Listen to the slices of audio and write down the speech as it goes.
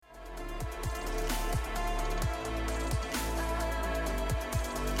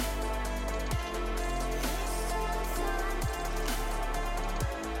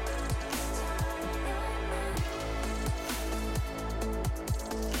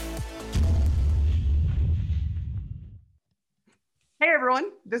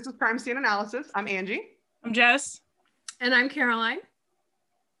everyone, this is Crime Scene Analysis. I'm Angie. I'm Jess. And I'm Caroline.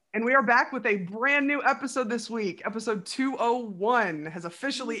 And we are back with a brand new episode this week. Episode 201 has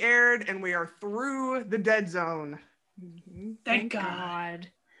officially aired and we are through the dead zone. Thank God.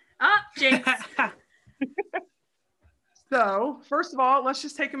 Ah, jinx. So, first of all, let's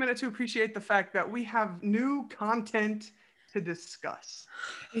just take a minute to appreciate the fact that we have new content to discuss.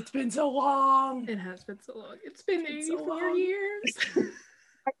 It's been so long. It has been so long. It's been 84 years. I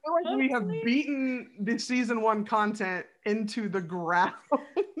feel like we have beaten the season 1 content into the ground.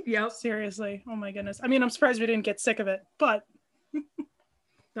 Yep. Seriously. Oh my goodness. I mean, I'm surprised we didn't get sick of it, but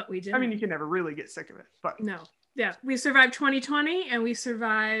we didn't. I mean, you can never really get sick of it, but no. Yeah, we survived 2020 and we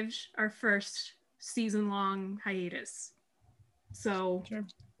survived our first season-long hiatus. So sure.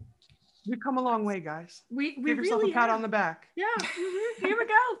 We've come a long way, guys. We give yourself really a pat have. on the back. Yeah. Here we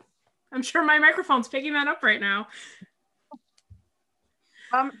go. I'm sure my microphone's picking that up right now.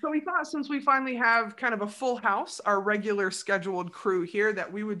 So we thought, since we finally have kind of a full house, our regular scheduled crew here,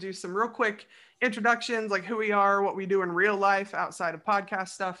 that we would do some real quick introductions, like who we are, what we do in real life outside of podcast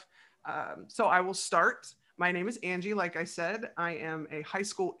stuff. So I will start. My name is Angie. Like I said, I am a high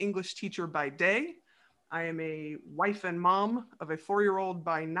school English teacher by day. I am a wife and mom of a 4-year-old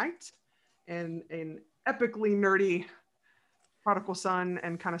by night, and an epically nerdy prodigal son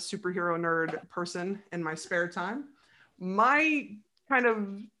and kind of superhero nerd person in my spare time. My kind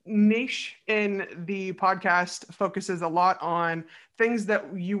of niche in the podcast focuses a lot on things that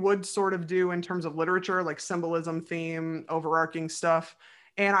you would sort of do in terms of literature, like symbolism, theme, overarching stuff.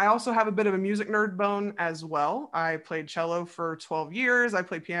 And I also have a bit of a music nerd bone as well. I played cello for 12 years. I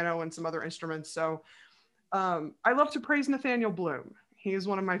play piano and some other instruments. So I love to praise Nathaniel Blume. He is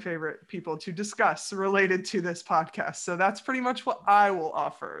one of my favorite people to discuss related to this podcast. So that's pretty much what I will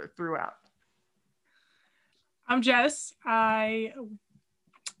offer throughout. I'm Jess. I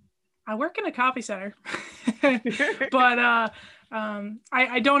work in a copy center, but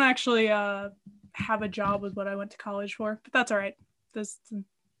I don't actually have a job with what I went to college for. But that's all right. There's a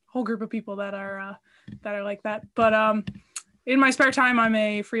whole group of people that are like that. But in my spare time, I'm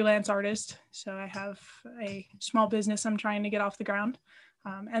a freelance artist. So I have a small business I'm trying to get off the ground.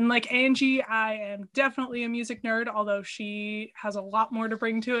 And like Angie, I am definitely a music nerd, although she has a lot more to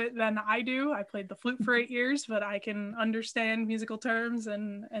bring to it than I do. I played the flute for 8 years, but I can understand musical terms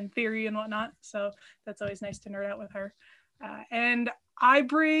and theory and whatnot. So that's always nice to nerd out with her. And I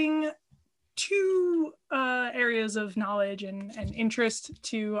bring 2 areas of knowledge and interest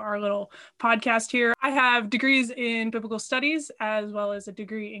to our little podcast here. I have degrees in biblical studies as well as a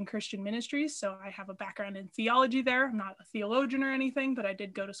degree in Christian ministries. So I have a background in theology there. I'm not a theologian or anything, but I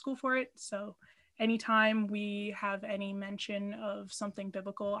did go to school for it. So anytime we have any mention of something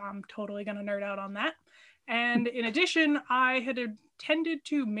biblical, I'm totally going to nerd out on that. And in addition, I had intended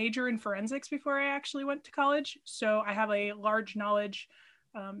to major in forensics before I actually went to college. So I have a large knowledge,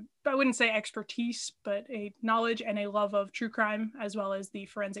 I wouldn't say expertise, but a knowledge and a love of true crime, as well as the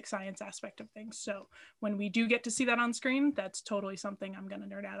forensic science aspect of things. So when we do get to see that on screen, that's totally something I'm going to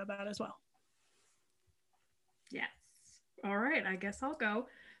nerd out about as well. Yes. All right. I guess I'll go.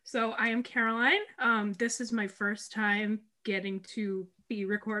 So I am Caroline. This is my first time getting to be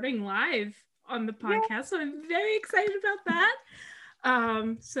recording live on the podcast. So I'm very excited about that.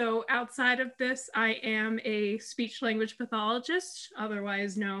 So outside of this, I am a speech language pathologist,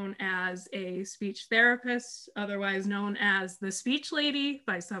 otherwise known as a speech therapist, otherwise known as the speech lady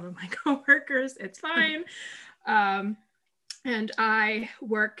by some of my coworkers. It's fine. And I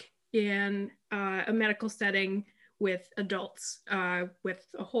work in a medical setting with adults with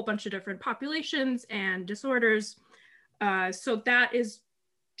a whole bunch of different populations and disorders. So that is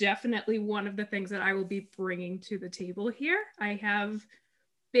definitely one of the things that I will be bringing to the table here. I have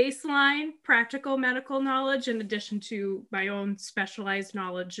baseline practical medical knowledge in addition to my own specialized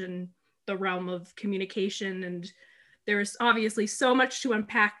knowledge in the realm of communication. And there's obviously so much to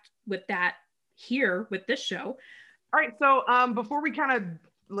unpack with that here with this show. All right. So before we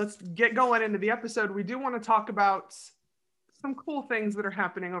let's get going into the episode, we do want to talk about some cool things that are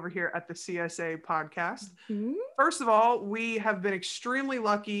happening over here at the CSA podcast. Mm-hmm. First of all, we have been extremely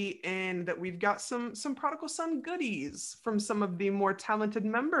lucky in that we've got some Prodigal Son goodies from some of the more talented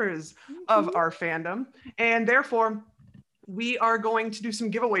members of our fandom. And therefore, we are going to do some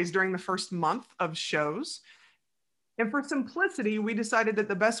giveaways during the first month of shows. And for simplicity, we decided that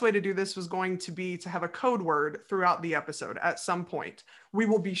the best way to do this was going to be to have a code word throughout the episode at some point. We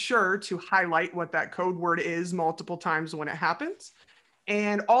will be sure to highlight what that code word is multiple times when it happens.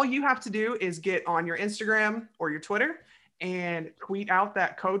 And all you have to do is get on your Instagram or your Twitter and tweet out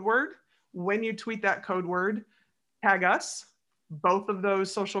that code word. When you tweet that code word, tag us, Both of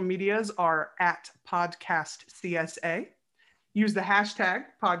those social medias are at podcastcsa. Use the hashtag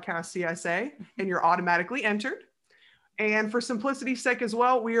podcastcsa and you're automatically entered. And for simplicity's sake as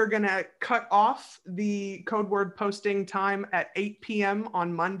well, we are going to cut off the code word posting time at 8 p.m.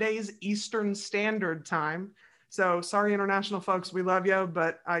 on Mondays, Eastern Standard Time. So sorry, international folks, we love you,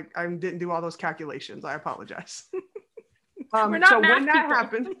 but I didn't do all those calculations. I apologize. We're not so math when that people.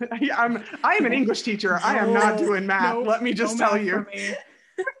 happens, I am an English teacher. I am not doing math. Let me just tell you.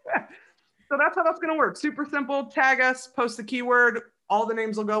 So that's how that's going to work. Super simple. Tag us, post the keyword. All the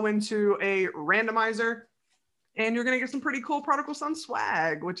names will go into a randomizer. And you're going to get some pretty cool Prodigal Son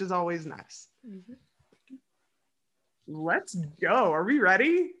swag, which is always nice. Mm-hmm. Let's go. Are we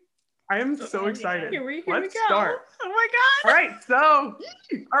ready? I am so excited. Here we Let's go. Start. Oh my God.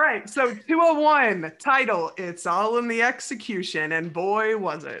 All right. So 201 title, It's All in the Execution. And boy,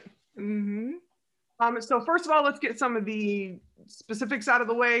 was it. Mm-hmm. So first of all, let's get some of the specifics out of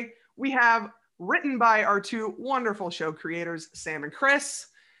the way. We have written by our two wonderful show creators, Sam and Chris.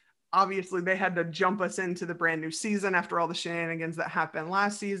 Obviously, they had to jump us into the brand new season after all the shenanigans that happened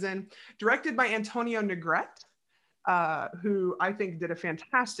last season. Directed by Antonio Negrete, who I think did a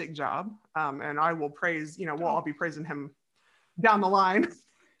fantastic job. And I will praise, we'll all be praising him down the line.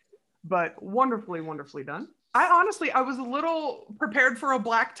 But wonderfully, wonderfully done. I was a little prepared for a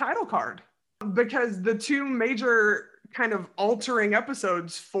black title card because the two major kind of altering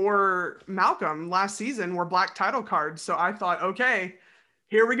episodes for Malcolm last season were black title cards. So I thought, okay,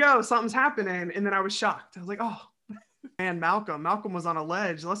 here we go, something's happening. And then I was shocked. I was like, oh, man, Malcolm was on a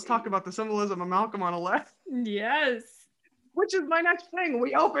ledge. Let's talk about the symbolism of Malcolm on a ledge. Yes. Which is my next thing.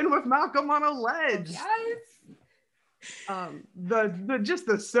 We open with Malcolm on a ledge. Yes. Just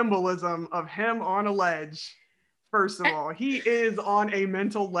the symbolism of him on a ledge. First of all, he is on a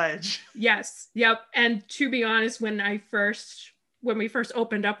mental ledge. Yes. Yep. And to be honest, when we first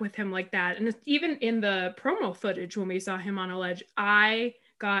opened up with him like that, and even in the promo footage when we saw him on a ledge, I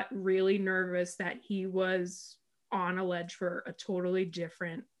got really nervous that he was on a ledge for a totally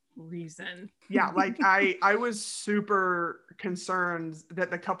different reason. Yeah, like I was super concerned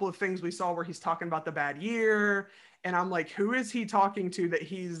that the couple of things we saw where he's talking about the bad year, and I'm like, who is he talking to that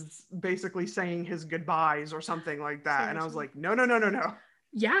he's basically saying his goodbyes or something like that? Seriously? And I was like, no.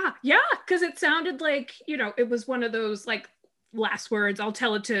 Yeah, because it sounded like, it was one of those like last words, I'll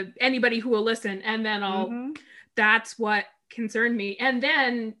tell it to anybody who will listen, and then that's what concerned me. And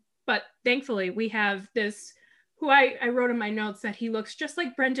then, but thankfully we have this, who I wrote in my notes that he looks just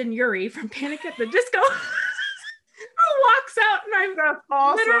like Brendan Urie from Panic at the Disco, who walks out, and that's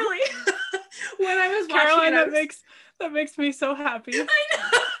awesome. Literally, when I was watching Caroline, that makes me so happy. I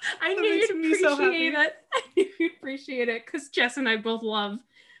know. I knew you'd appreciate it. I knew you'd appreciate it, because Jess and I both love,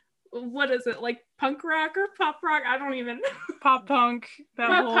 what is it, like punk rock or pop rock? I don't even. Pop punk.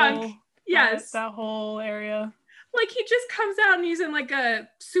 Yes. That whole area. Like, he just comes out and he's in like a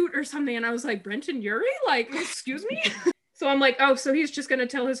suit or something, and I was like, Brendan Urie? Like, excuse me? So I'm like, oh, so he's just going to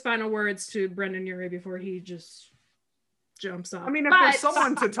tell his final words to Brendan Urie before he just jumps off. I mean, if there's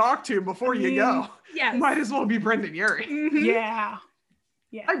someone to talk to before you go, might as well be Brendan Urie. Mm-hmm. Yeah.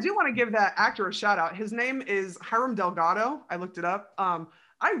 I do want to give that actor a shout out. His name is Hiram Delgado. I looked it up.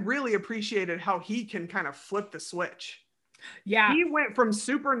 I really appreciated how he can kind of flip the switch. Yeah. He went from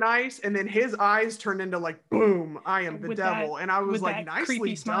super nice, and then his eyes turned into like, boom, I am the devil. And I was like,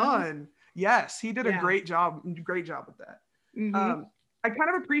 nicely done. Yes, he did a great job with that. Mm-hmm. I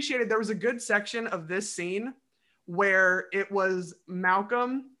kind of appreciated, there was a good section of this scene where it was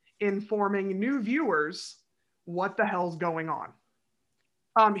Malcolm informing new viewers what the hell's going on.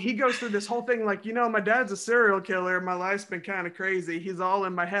 He goes through this whole thing like, my dad's a serial killer. My life's been kind of crazy. He's all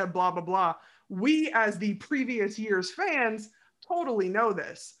in my head, blah, blah, blah. We, as the previous year's fans, totally know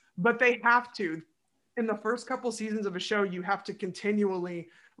this, but they have to. In the first couple seasons of a show, you have to continually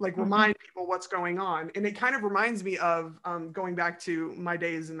remind people what's going on. And it kind of reminds me of going back to my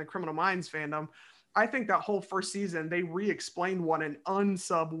days in the Criminal Minds fandom. I think that whole first season, they re-explained what an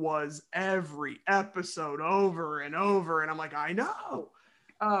unsub was every episode over and over. And I'm like, I know.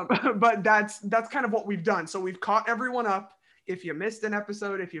 But that's kind of what we've done. So we've caught everyone up. If you missed an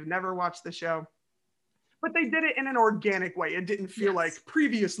episode, if you've never watched the show, but they did it in an organic way. It didn't feel like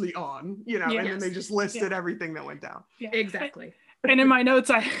previously on, and then they just listed everything that went down. Yeah, exactly. And in my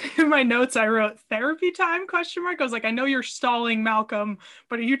notes, I wrote therapy time ? I was like, I know you're stalling Malcolm,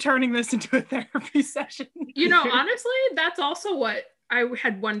 but are you turning this into a therapy session? Honestly, that's also what I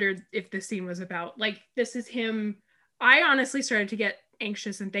had wondered if the scene was about. Like, this is him. I honestly started to get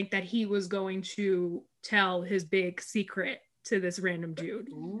anxious and think that he was going to tell his big secret to this random dude.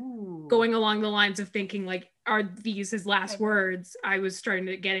 going along the lines of thinking like, are these his last words? I was starting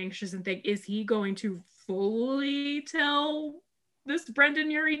to get anxious and think, is he going to fully tell this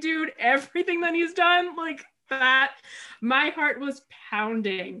Brendan Urie dude everything that he's done? Like that, my heart was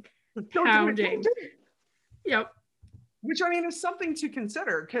pounding. Don't do it. Yep. Which, I mean, is something to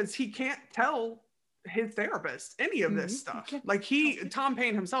consider, because he can't tell his therapist any of this stuff. Like Tom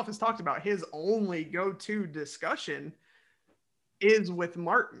Payne himself has talked about his only go-to discussion is with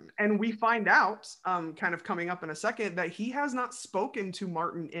Martin. And we find out, kind of coming up in a second, that he has not spoken to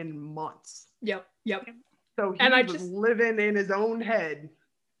Martin in months. Yep. So he was living in his own head.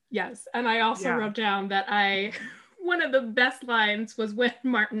 Yes. And I also wrote down that one of the best lines was when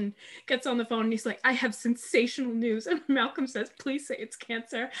Martin gets on the phone and he's like, I have sensational news. And Malcolm says, please say it's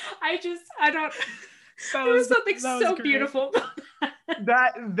cancer. There was something so beautiful.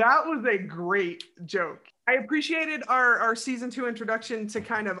 That was a great joke. I appreciated our season 2 introduction to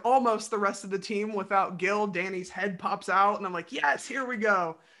kind of almost the rest of the team without Gil. Danny's head pops out and I'm like, yes, here we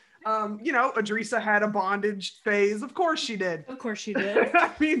go. Idrissa had a bondage phase. Of course she did.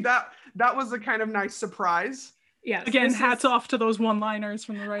 I mean, that was a kind of nice surprise. Yes. Again, hats off to those one-liners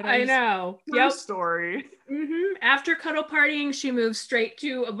from the writers. I know. True story. Mm-hmm. After cuddle partying, she moves straight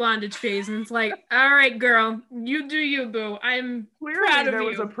to a bondage phase, and it's like, all right, girl, you do you, boo. I'm proud of you. There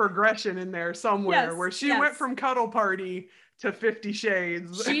was a progression in there somewhere where she went from cuddle party to 50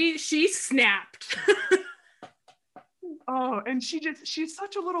 Shades. She snapped. Oh, and she's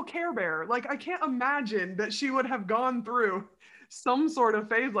such a little Care Bear. Like, I can't imagine that she would have gone through some sort of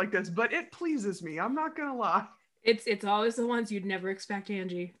phase like this, but it pleases me. I'm not gonna lie. It's always the ones you'd never expect,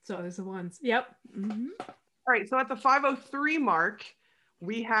 Angie. It's always the ones. Yep. Mm-hmm. All right. So at the 5:03 mark,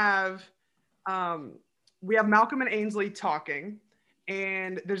 we have Malcolm and Ainsley talking,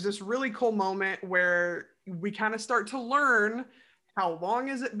 and there's this really cool moment where we kind of start to learn how long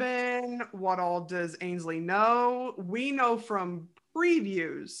has it been, what all does Ainsley know. We know from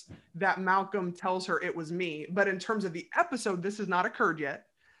previews that Malcolm tells her it was me, but in terms of the episode, this has not occurred yet.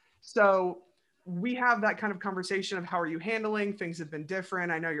 So we have that kind of conversation of how are you handling? Things have been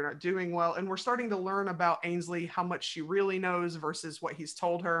different. I know you're not doing well. And we're starting to learn about Ainsley, how much she really knows versus what he's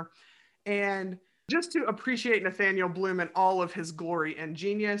told her. And just to appreciate Nathaniel Blume and all of his glory and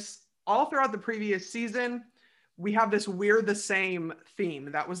genius, all throughout the previous season, we have this We're the Same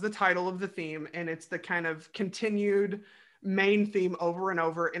theme. That was the title of the theme. And it's the kind of continued main theme over and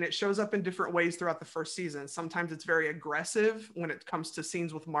over, and it shows up in different ways throughout the first season. Sometimes it's very aggressive when it comes to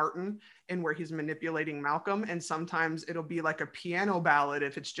scenes with Martin and where he's manipulating Malcolm, and sometimes it'll be like a piano ballad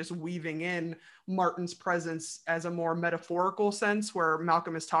if it's just weaving in Martin's presence as a more metaphorical sense where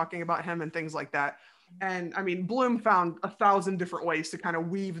Malcolm is talking about him and things like that. And I mean, Blume found 1,000 different ways to kind of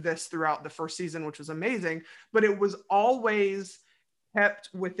weave this throughout the first season, which was amazing, but it was always kept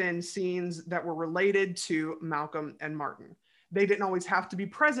within scenes that were related to Malcolm and Martin. They didn't always have to be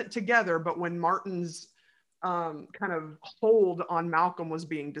present together, but when Martin's kind of hold on Malcolm was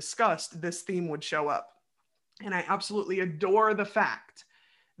being discussed, this theme would show up. And I absolutely adore the fact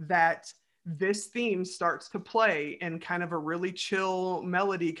that this theme starts to play in kind of a really chill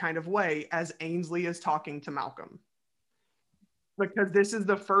melody kind of way as Ainsley is talking to Malcolm. Because this is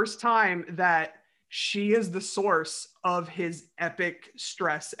the first time that she is the source of his epic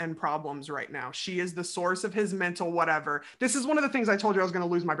stress and problems right now. She is the source of his mental whatever. This is one of the things I told you I was going to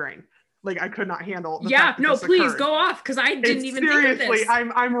lose my brain. Like, I could not handle the fact that this please occurred. Go off, because I didn't even think of this. Seriously,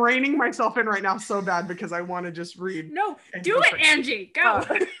 I'm reining myself in right now so bad because I want to just read. No, do it, Angie. Go.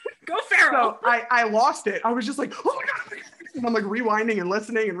 Go feral. So I lost it. I was just like, oh my God. And I'm like rewinding and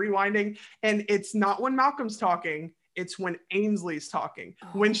listening and rewinding. And it's not when Malcolm's talking. It's when Ainsley's talking. Oh.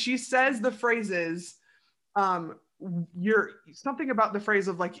 When she says the phrases, you're something about the phrase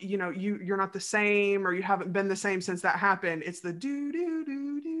of like, you know, you're not the same, or you haven't been the same since that happened. It's the do, do,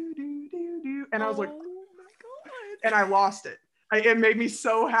 do, do, do, do, do. And I was like, oh my God. And I lost it. It made me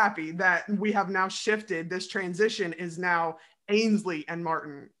so happy that we have now shifted. This transition is now Ainsley and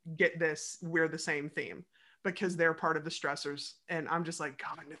Martin get this We're the Same theme, because they're part of the stressors. And I'm just like,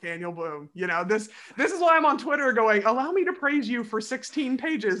 God, Nathaniel Blume, you know, this is why I'm on Twitter going, allow me to praise you for 16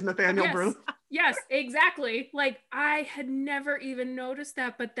 pages, Nathaniel Blume. Yes, exactly. Like, I had never even noticed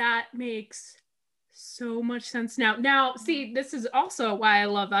that, but that makes so much sense now. Now, see, this is also why I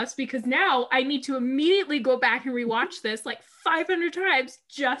love us, because now I need to immediately go back and rewatch this like 500 times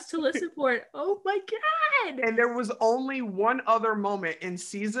just to listen for it. Oh my God. And there was only one other moment in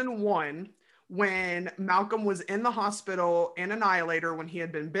season 1 when Malcolm was in the hospital in Annihilator, when he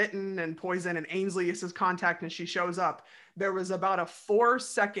had been bitten and poisoned, and Ainsley is his contact and she shows up. There was about a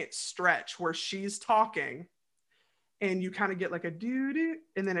 4-second stretch where she's talking and you kind of get like a doo-doo,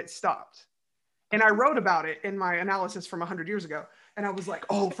 and then it stopped. And I wrote about it in my analysis from 100 years ago. And I was like,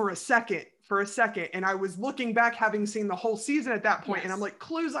 oh, for a second. And I was looking back, having seen the whole season at that point, Yes. and I'm like,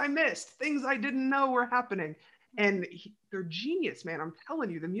 clues I missed, things I didn't know were happening. And they're genius, man. I'm telling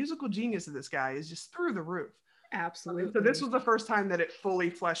you, the musical genius of this guy is just through the roof. Absolutely. So this was the first time that it fully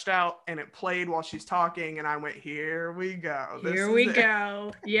fleshed out, and it played while she's talking, and I went, here we go. Here we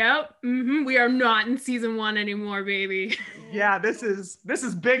go. Yep. We are not in season 1 anymore, baby. Yeah, this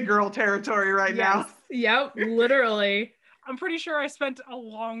is big girl territory right now. Yep, literally. I'm pretty sure I spent a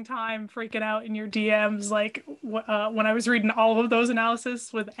long time freaking out in your DMs, like when I was reading all of those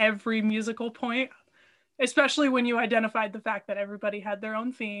analysis with every musical point, especially when you identified the fact that everybody had their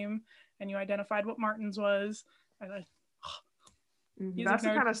own theme and you identified what Martin's was. That's the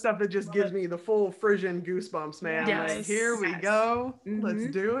kind of stuff that just gives me the full Frisian goosebumps, man. Yes. Like, here we go. Let's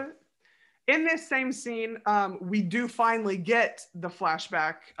do it. In this same scene, we do finally get the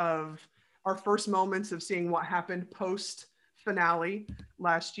flashback of our first moments of seeing what happened post finale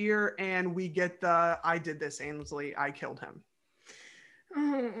last year, and we get the I did this, Ainsley, I killed him.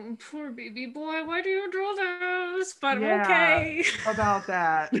 Oh, poor baby boy, why do you do this? But Yeah, okay. About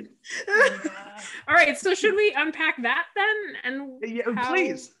that. All right, so should we unpack that then? And Yeah,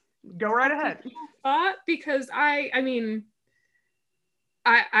 please go right ahead. Because I mean,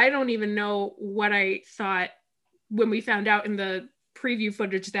 I don't even know what I thought when we found out in the preview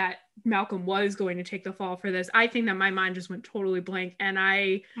footage that Malcolm was going to take the fall for this. I think that my mind just went totally blank, and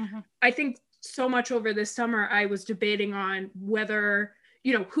I think so much over this summer I was debating on whether,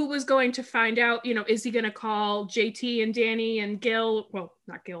 you know, who was going to find out, you know, is he going to call JT and Danny and Gil? Well,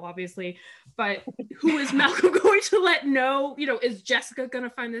 not Gil, obviously, but who is Malcolm going to let know? You know, is Jessica going to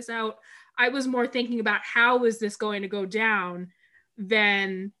find this out? I was more thinking about how is this going to go down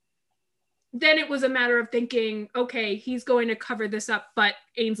than it was a matter of thinking, okay, he's going to cover this up, but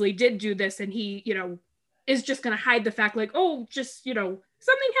Ainsley did do this, and he, you know, is just going to hide the fact, like, oh, just, you know,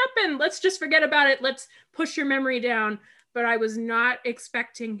 something happened. Let's just forget about it. Let's push your memory down. But I was not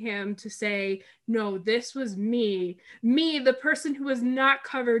expecting him to say, no, this was me, the person who was not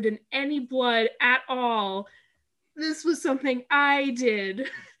covered in any blood at all. This was something I did.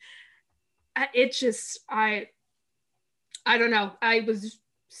 It just, I don't know. I was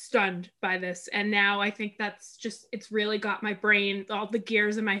stunned by this. And now I think that's just, it's really got my brain, all the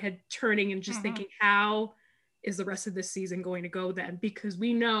gears in my head turning and just thinking, how is the rest of this season going to go then? Because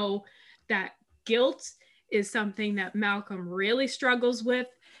we know that guilt is something that Malcolm really struggles with,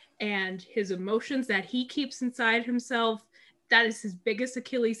 and his emotions that he keeps inside himself, that is his biggest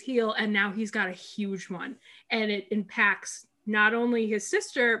Achilles heel. And now he's got a huge one, and it impacts not only his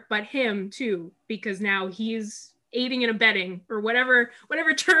sister, but him too, because now he's aiding and abetting, or whatever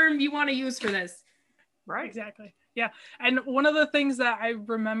term you want to use for this. Right. Exactly. Yeah. And one of the things that I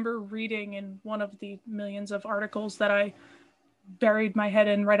remember reading in one of the millions of articles that I buried my head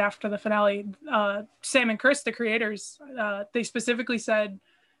in right after the finale, Sam and Chris, the creators, they specifically said,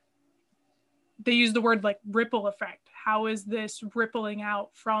 they used the word like ripple effect. How is this rippling out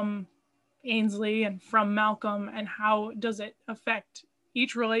from Ainsley and from Malcolm, and how does it affect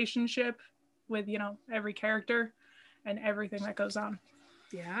each relationship with, you know, every character and everything that goes on?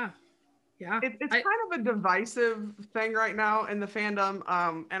 Yeah. It's kind of a divisive thing right now in the fandom,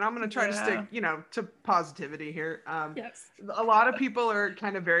 and I'm going to try to stick, you know, to positivity here. Yes. A lot of people are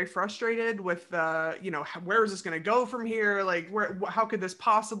kind of very frustrated with, you know, where is this going to go from here? Like, how could this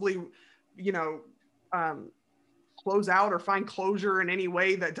possibly, you know, close out or find closure in any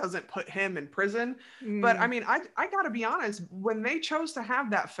way that doesn't put him in prison? But I mean, I got to be honest, when they chose to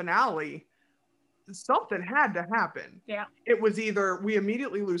have that finale, something had to happen. Yeah. It was either we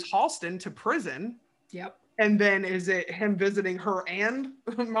immediately lose Halston to prison. Yep. And then is it him visiting her and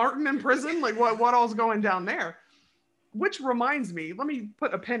Martin in prison? Like what all's going down there? Which reminds me, let me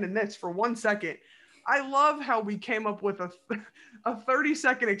put a pin in this for 1 second. I love how we came up with a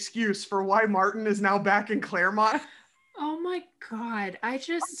 30-second excuse for why Martin is now back in Claremont. Oh my God. I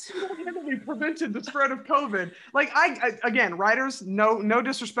just We prevented the spread of COVID. Like I again, writers, no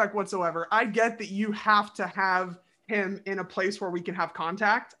disrespect whatsoever. I get that you have to have him in a place where we can have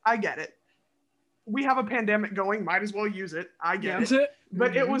contact. I get it. We have a pandemic going, might as well use it. I get it.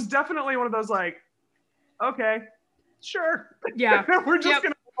 But it was definitely one of those like, okay, sure. Yeah. We're just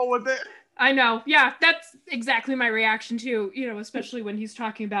gonna roll with it. I know. Yeah, that's exactly my reaction too, you know, especially when he's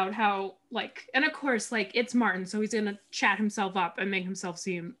talking about how, like, and of course, like, it's Martin, so he's gonna chat himself up and make himself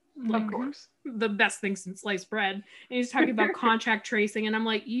seem like Of course. the best thing since sliced bread. And he's talking about contact tracing, and I'm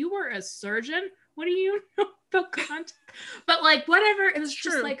like, you were a surgeon what do you know about contact? But like, whatever. It was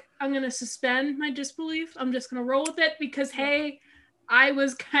just True. like, I'm going to suspend my disbelief. I'm just going to roll with it because, hey, I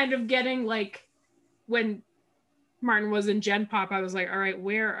was kind of getting like, when Martin was in Gen Pop, I was like, all right,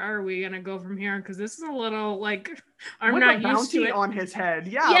 where are we going to go from here? Because this is a little like, I'm with not a used to bounty it. on his head.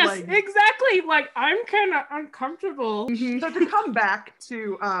 Yeah. Yes, like, exactly. Like, I'm kind of uncomfortable. So to come back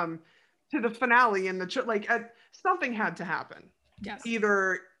to the finale and something had to happen. Yes.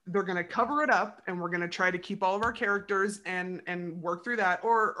 Either they're going to cover it up and we're going to try to keep all of our characters and work through that,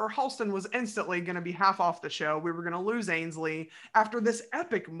 or Halston was instantly going to be half off the show. We were going to lose Ainsley after this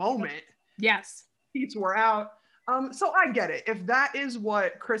epic moment. Yes. Seats were out. So I get it. If that is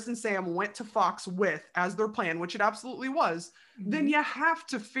what Chris and Sam went to Fox with as their plan, which it absolutely was, then you have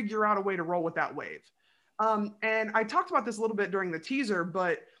to figure out a way to roll with that wave. And I talked about this a little bit during the teaser,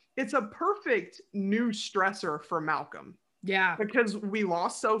 but it's a perfect new stressor for Malcolm. Yeah. Because we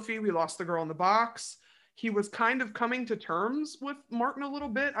lost Sophie, we lost the girl in the box. He was kind of coming to terms with Martin a little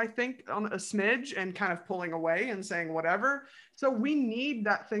bit, I think, on a smidge, and kind of pulling away and saying whatever. So we need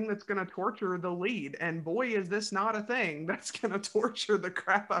that thing that's going to torture the lead. And boy, is this not a thing that's going to torture the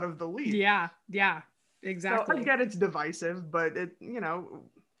crap out of the lead. Yeah. Yeah. Exactly. So I get it's divisive, but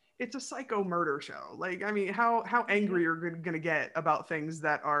it's a psycho murder show. Like, I mean, how angry you're going to get about things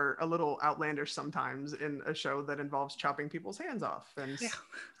that are a little outlandish sometimes in a show that involves chopping people's hands off and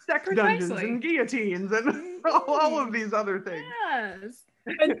sex dungeons and guillotines and all of these other things. Yes.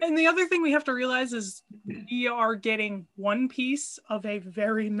 And the other thing we have to realize is we are getting one piece of a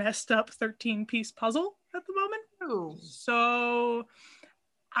very messed up 13-piece puzzle at the moment. Ooh. So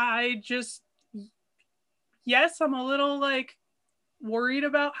yes, I'm a little like worried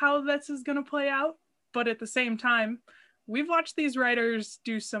about how this is going to play out, but at the same time, we've watched these writers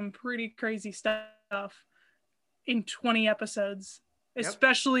do some pretty crazy stuff in 20 episodes,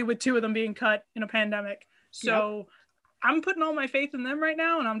 especially with 2 of them being cut in a pandemic. So I'm putting all my faith in them right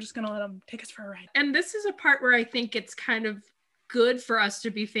now, and I'm just going to let them take us for a ride. And this is a part where I think it's kind of good for us to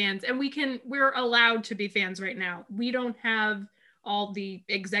be fans, and we're allowed to be fans right now. We don't have all the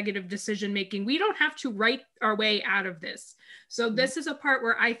executive decision making. We don't have to write our way out of this. So this is a part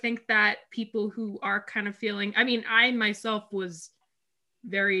where I think that people who are kind of feeling, I mean, I myself was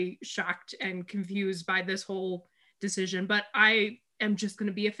very shocked and confused by this whole decision, but I am just going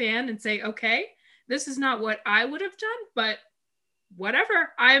to be a fan and say, okay, this is not what I would have done, but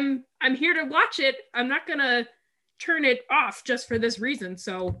whatever. I'm here to watch it. I'm not going to turn it off just for this reason.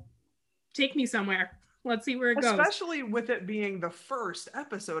 So take me somewhere. Let's see where it goes. Especially with it being the first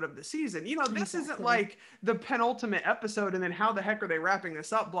episode of the season. You know, this isn't like the penultimate episode and then how the heck are they wrapping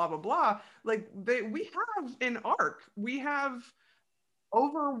this up, blah, blah, blah. Like we have an arc. We have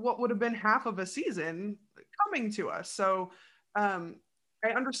over what would have been half of a season coming to us. So I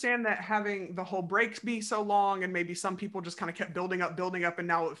understand that having the whole break be so long and maybe some people just kind of kept building up and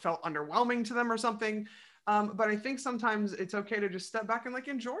now it felt underwhelming to them or something. But I think sometimes it's okay to just step back and like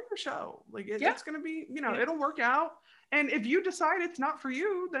enjoy your show. Like it's going to be, it'll work out. And if you decide it's not for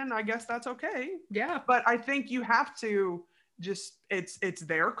you, then I guess that's okay. Yeah. But I think you have to just, it's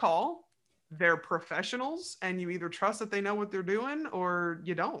their call. They're professionals and you either trust that they know what they're doing or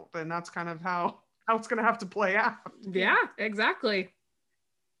you don't. And that's kind of how it's going to have to play out. Yeah, exactly.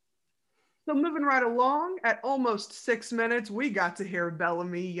 So moving right along, at almost 6 minutes, we got to hear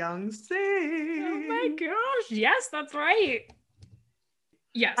Bellamy Young sing. Oh my gosh, yes, that's right.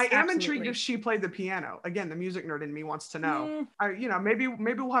 Yes, I am absolutely. intrigued if she played the piano. Again, the music nerd in me wants to know. Maybe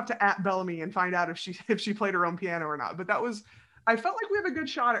we'll have to at Bellamy and find out if she played her own piano or not. But I felt like we have a good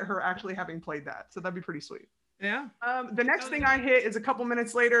shot at her actually having played that. So that'd be pretty sweet. Yeah. The next thing I hit is a couple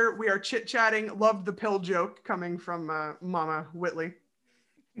minutes later, we are chit-chatting. Loved the pill joke coming from Mama Whitley.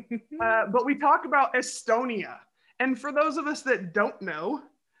 But we talk about Estonia. And for those of us that don't know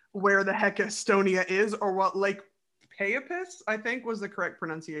where the heck Estonia is or what Lake Peipus, I think was the correct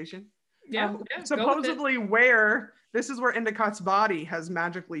pronunciation. Yeah. Supposedly this is where Endicott's body has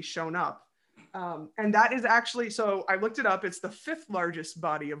magically shown up. And that is actually, so I looked it up. It's the 5th largest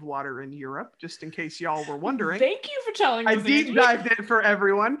body of water in Europe, just in case y'all were wondering. Thank you for telling me. I deep dived it for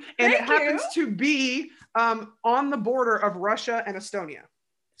everyone. And it happens to be on the border of Russia and Estonia.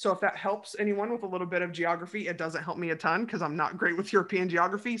 So if that helps anyone with a little bit of geography, it doesn't help me a ton because I'm not great with European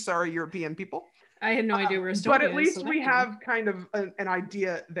geography. Sorry, European people. I had no idea where Estonia is. But at least we have kind of an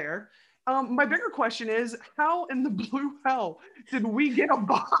idea there. My bigger question is, how in the blue hell did we get a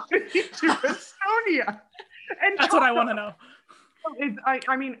body to Estonia? And that's what I want to know.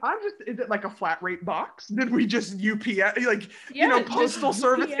 I mean, is it like a flat rate box? Did we just UPS, like, postal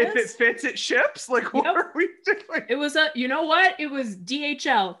service, if it fits, it ships? Like, what are we doing? It was you know what? It was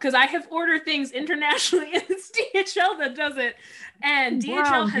DHL, because I have ordered things internationally and it's DHL that does it. And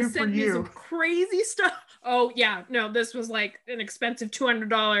DHL has sent me some crazy stuff. Oh yeah, no, this was like an expensive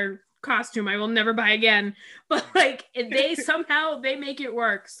 $200 costume I will never buy again. But like, they somehow make it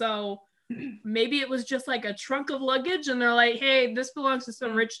work. So maybe it was just like a trunk of luggage and they're like, hey, this belongs to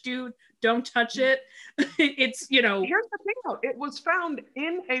some rich dude, don't touch it. It's, Here's the thing though, it was found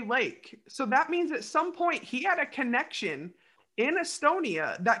in a lake. So that means at some point he had a connection in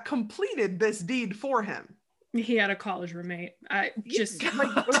Estonia that completed this deed for him. He had a college roommate.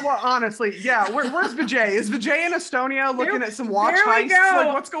 Well, honestly, yeah. Where's Vijay? Is Vijay in Estonia looking at some watch heists?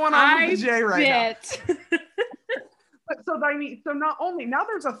 Like, what's going on with Vijay right now? So not only now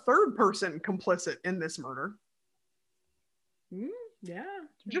there's a third person complicit in this murder. Yeah.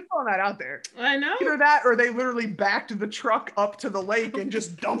 Just throwing that out there. I know. Either that or they literally backed the truck up to the lake and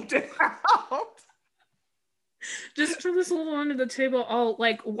just dumped it out. Just for this little under the table,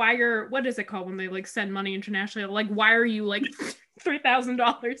 wire, what is it called when they like send money internationally? Like, wire you like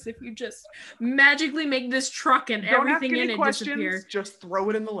 $3,000 if you just magically make this truck and everything in it disappear. Just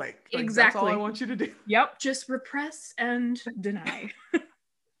throw it in the lake. Like, exactly. That's all I want you to do. Yep. Just repress and deny.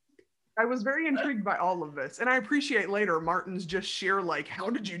 I was very intrigued by all of this. And I appreciate later Martin's just sheer, like,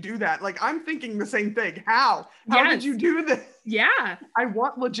 how did you do that? Like, I'm thinking the same thing. How did you do this? Yeah. I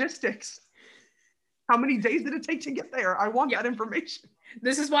want logistics. How many days did it take to get there? I want that information.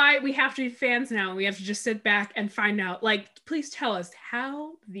 This is why we have to be fans now. We have to just sit back and find out. Like, please tell us,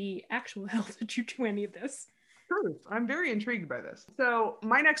 how the actual hell did you do any of this? Truth. I'm very intrigued by this. So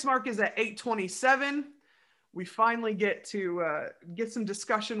my next mark is at 8:27. We finally get to get some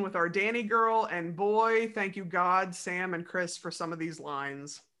discussion with our Danny girl. And boy, thank you God, Sam and Chris, for some of these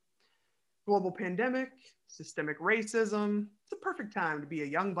lines. Global pandemic, systemic racism. It's a perfect time to be a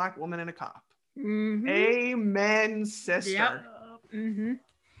young Black woman and a cop. Mm-hmm. Amen, sister. Yep. Mm-hmm.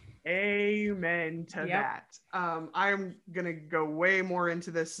 Amen to that. I'm gonna go way more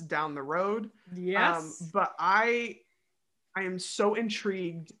into this down the road. Yes. But I am so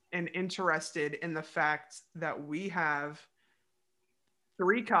intrigued and interested in the fact that we have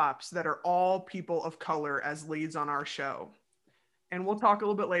 3 cops that are all people of color as leads on our show. And we'll talk a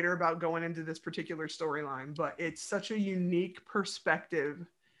little bit later about going into this particular storyline, but it's such a unique perspective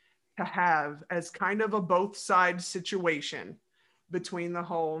to have as kind of a both sides situation between the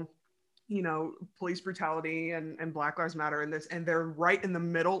whole, police brutality and Black Lives Matter and this, and they're right in the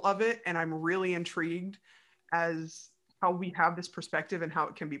middle of it. And I'm really intrigued as how we have this perspective and how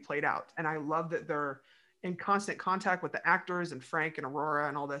it can be played out. And I love that they're in constant contact with the actors and Frank and Aurora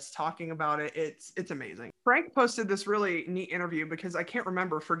and all this, talking about it. It's amazing. Frank posted this really neat interview because I can't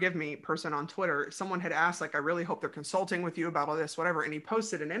remember, forgive me, person on Twitter, someone had asked, like, I really hope they're consulting with you about all this, whatever. And he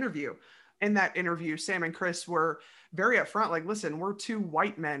posted an interview. In that interview, Sam and Chris were very upfront, like, listen, we're 2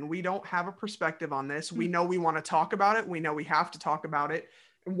 white men. We don't have a perspective on this. We know we want to talk about it. We know we have to talk about it.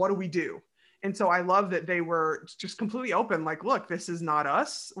 And what do we do? And so I love that they were just completely open. Like, look, this is not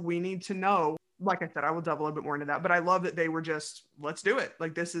us. We need to know. Like I said, I will delve a little bit more into that, but I love that they were just, let's do it.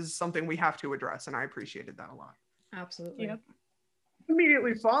 Like, this is something we have to address. And I appreciated that a lot. Absolutely. Yep.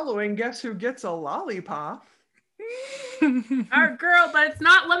 Immediately following, guess who gets a lollipop? Our girl, but it's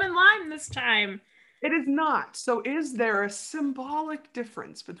not lemon lime this time. It is not. So is there a symbolic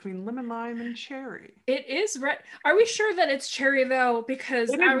difference between lemon lime and cherry? It is red. Are we sure that it's cherry though? Because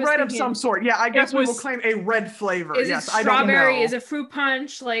it is red of some sort. Yeah, I guess we will claim a red flavor. Is yes, it I don't know. strawberry? Is it fruit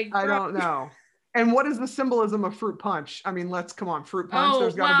punch? Like, I don't know. And what is the symbolism of fruit punch? I mean, come on, fruit punch.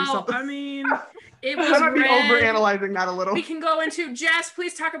 There's got to be something. I mean, it was I might be red. overanalyzing that a little. We can go into, Jess,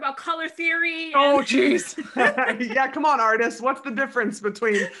 please talk about color theory. Oh, jeez. Yeah, come on, artists. What's the difference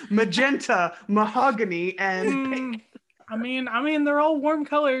between magenta, mahogany, and pink? I mean, they're all warm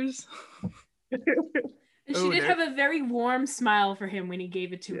colors. And she did have a very warm smile for him when he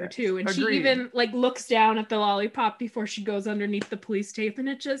gave it to her too. And she even like looks down at the lollipop before she goes underneath the police tape. And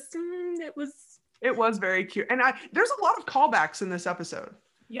it just, it was very cute. And there's a lot of callbacks in this episode.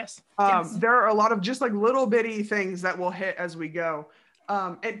 Yes. There are a lot of just like little bitty things that will hit as we go.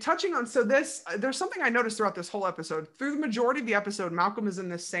 And touching on, there's something I noticed throughout this whole episode. Through the majority of the episode, Malcolm is in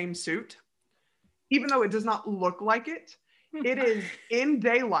this same suit. Even though it does not look like it, it is in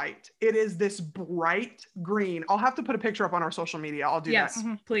daylight. It is this bright green. I'll have to put a picture up on our social media. I'll do that. Yes,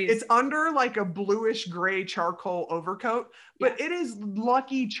 please. It's under like a bluish gray charcoal overcoat, but it is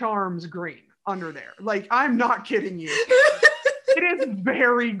Lucky Charms green under there. Like, I'm not kidding you. It It is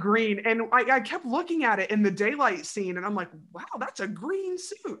very green. And I kept looking at it in the daylight scene and I'm like, wow, that's a green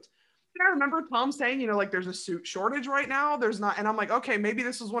suit. And I remember Tom saying, like there's a suit shortage right now. There's not. And I'm like, okay, maybe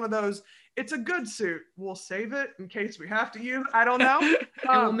this was one of those, it's a good suit. We'll save it in case we have to use. I don't know.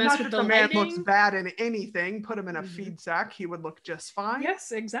 We'll mess not with that the man looks bad in anything. Put him in a feed sack. He would look just fine.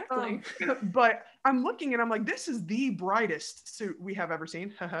 Yes, exactly. But I'm looking and I'm like, this is the brightest suit we have ever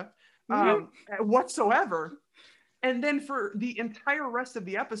seen. Whatsoever. And then for the entire rest of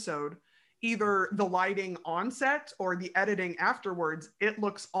the episode, either the lighting on set or the editing afterwards, it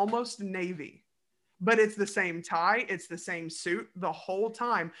looks almost navy. But it's the same tie, it's the same suit the whole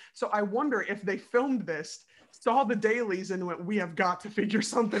time. So I wonder if they filmed this, saw the dailies and went, we have got to figure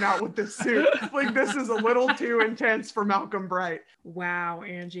something out with this suit. Like, this is a little too intense for Malcolm Bright. Wow,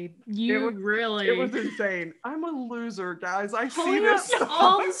 Angie. It was insane. I'm a loser, guys. I see this stuff.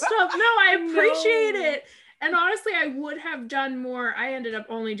 All the stuff. No, I appreciate it. And honestly, I would have done more. I ended up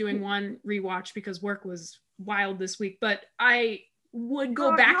only doing one rewatch because work was wild this week, but I would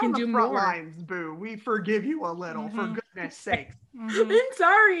go back and do more. Lines, boo. We forgive you a little, for goodness sake. I'm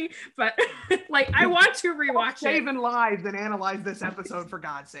sorry, but like I want to rewatch Saving lives and analyze this episode for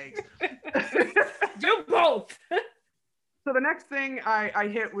God's sake. Do both. So the next thing I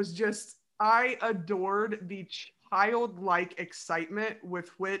hit was just, I adored the childlike excitement with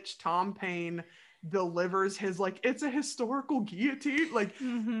which Tom Paine delivers his, like, it's a historical guillotine. Like,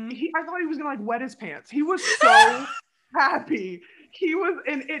 I thought he was gonna like wet his pants. He was so happy.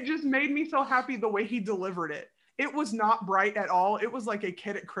 And it just made me so happy the way he delivered it. It was not bright at all. It was like a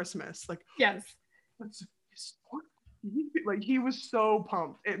kid at Christmas. Like, yes. Like, he was so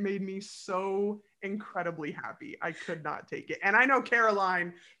pumped. It made me so incredibly happy. I could not take it. And I know,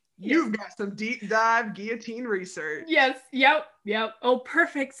 Caroline, you've got some deep dive guillotine research. Yes. Yep. Oh,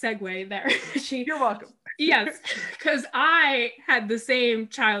 perfect segue there. You're welcome. Yes, because I had the same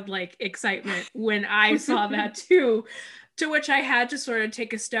childlike excitement when I saw that too, to which I had to sort of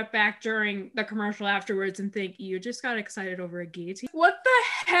take a step back during the commercial afterwards and think, you just got excited over a guillotine? What the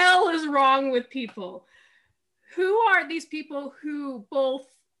hell is wrong with people? Who are these people who both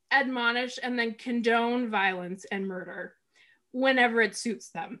admonish and then condone violence and murder whenever it suits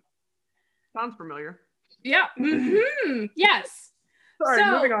them? Sounds familiar. Yeah. Yes. Sorry,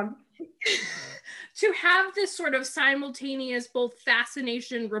 moving on. To have this sort of simultaneous both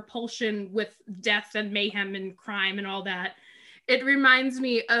fascination, repulsion with death and mayhem and crime and all that, it reminds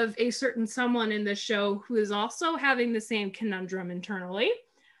me of a certain someone in the show who is also having the same conundrum internally.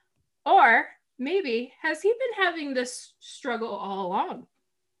 Or maybe has he been having this struggle all along?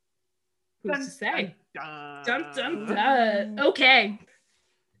 Who's to say? Dun, dun, dun. Okay.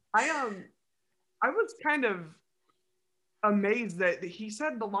 I was kind of amazed that he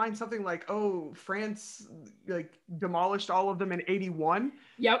said the line something like, oh, France like demolished all of them in 81.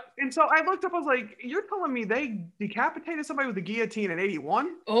 Yep. And so I looked up, I was like, you're telling me they decapitated somebody with a guillotine in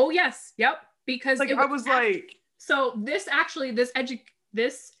 81? Oh yes. Yep. Because like I was like, so this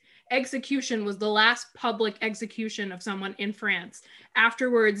execution was the last public execution of someone in France.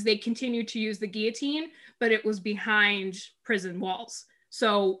 Afterwards, they continued to use the guillotine, but it was behind prison walls.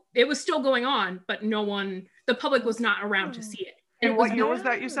 So it was still going on, but the public was not around to see it. And what year was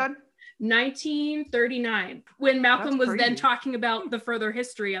that, you said? 1939. When Malcolm was then talking about the further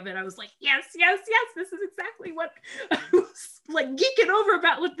history of it, I was like, yes, this is exactly what I was like geeking over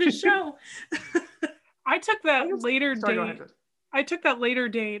about with this show. I took that later date. I took that later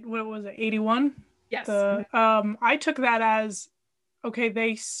date. What was it? 81? Yes. I took that as, okay,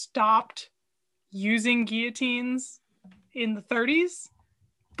 they stopped using guillotines in the 30s,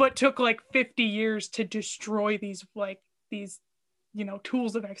 but took like 50 years to destroy these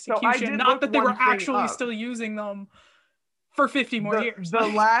tools of execution. Not that they were actually still using them for 50 more years. The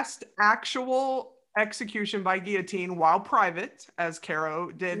last actual execution by guillotine while private, as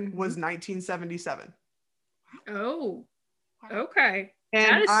Caro did, was 1977. Oh, okay.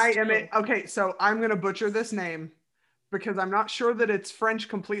 And okay, so I'm going to butcher this name because I'm not sure that it's French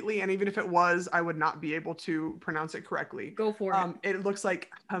completely. And even if it was, I would not be able to pronounce it correctly. Go for it. It looks like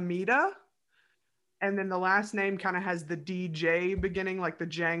Hamida. And then the last name kind of has the DJ beginning, like the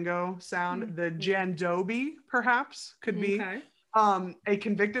Django sound. The Jandobi, perhaps, could be. Okay. A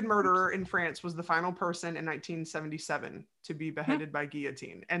convicted murderer in France was the final person in 1977 to be beheaded by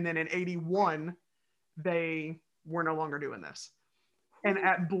guillotine. And then in 81, they were no longer doing this. And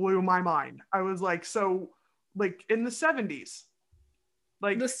it blew my mind. I was like, so like in the 70s,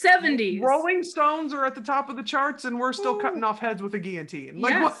 like the 70s, Rolling Stones are at the top of the charts and we're still cutting off heads with a guillotine.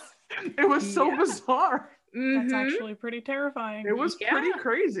 Like, what? It was so bizarre. That's actually pretty terrifying. It was pretty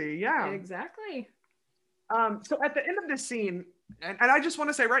crazy. Yeah, exactly. So at the end of this scene, And I just want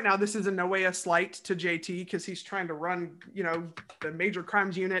to say right now, this is in no way a slight to JT because he's trying to run, you know, the major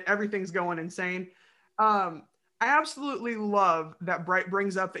crimes unit. Everything's going insane. I absolutely love that Bright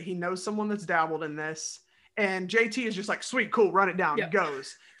brings up that he knows someone that's dabbled in this. And JT is just like, sweet, cool, run it down,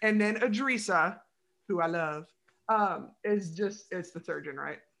 goes. And then Idrissa, who I love, is just, it's the surgeon,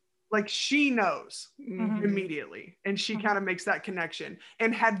 right? Like she knows immediately, and she kind of makes that connection.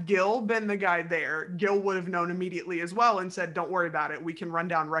 And had Gil been the guy there, Gil would have known immediately as well and said, don't worry about it. We can run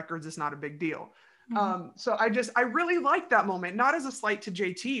down records. It's not a big deal. So I really like that moment, not as a slight to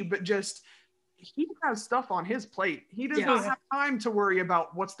JT, but just he has stuff on his plate. He does not have time to worry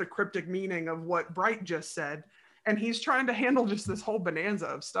about what's the cryptic meaning of what Bright just said. And he's trying to handle just this whole bonanza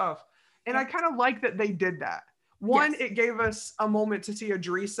of stuff. And I kind of like that they did that. One, it gave us a moment to see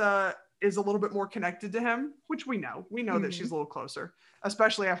Idrissa is a little bit more connected to him, which we know. We know that she's a little closer,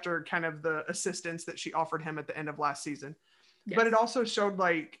 especially after kind of the assistance that she offered him at the end of last season. But it also showed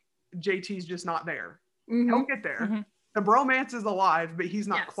like JT's just not there. He'll get there. The bromance is alive, but he's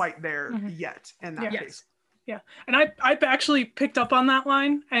not quite there yet in that case. Yeah. And I actually picked up on that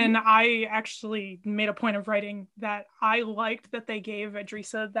line, and I actually made a point of writing that I liked that they gave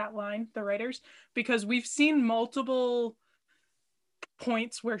Idrissa that line, the writers, because we've seen multiple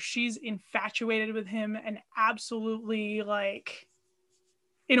points where she's infatuated with him and absolutely, like,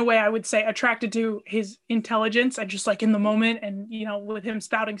 in a way I would say attracted to his intelligence and just like in the moment, and, you know, with him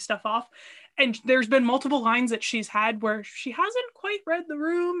spouting stuff off. And there's been multiple lines that she's had where she hasn't quite read the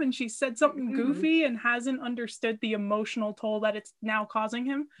room and she said something goofy and hasn't understood the emotional toll that it's now causing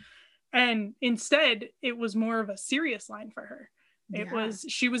him. And instead, it was more of a serious line for her.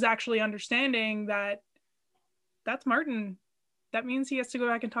 She was actually understanding that that's Martin. That means he has to go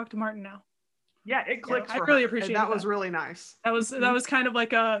back and talk to Martin now. Yeah, it clicked for her. I really appreciate that. That was really nice. That was kind of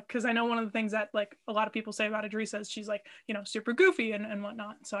like because I know one of the things that like a lot of people say about Idrissa is she's like, you know, super goofy and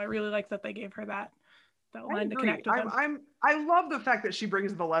whatnot. So I really like that they gave her that line to connect with him. I love the fact that she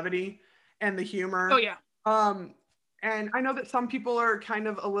brings the levity and the humor. Oh yeah. And I know that some people are kind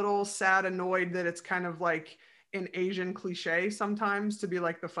of a little sad, annoyed that it's kind of like an Asian cliche sometimes to be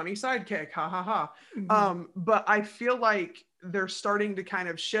like the funny sidekick, ha ha ha. But I feel like they're starting to kind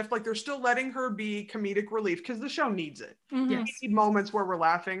of shift, like they're still letting her be comedic relief because the show needs it. We need moments where we're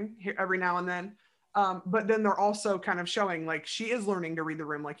laughing here every now and then, but then they're also kind of showing like she is learning to read the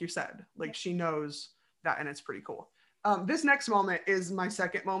room, like you said, like she knows that, and it's pretty cool. This next moment is my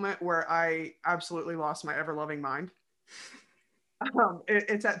second moment where I absolutely lost my ever-loving mind.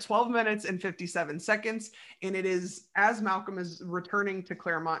 It's at 12 minutes and 57 seconds, and it is as Malcolm is returning to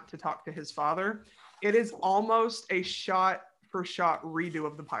Claremont to talk to his father. It is almost a shot-for-shot redo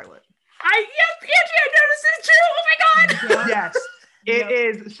of the pilot. Angie, I noticed it's true. Oh my God. Yes, it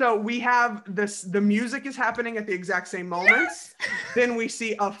is. So we have this, the music is happening at the exact same moments. Then we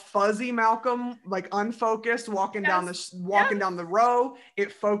see a fuzzy Malcolm, like unfocused, walking down the row.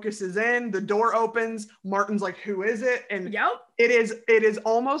 It focuses in, the door opens. Martin's like, who is it? And it is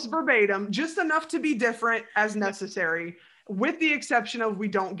almost verbatim, just enough to be different as necessary, with the exception of we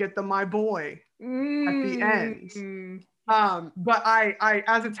don't get the my boy at the end. But I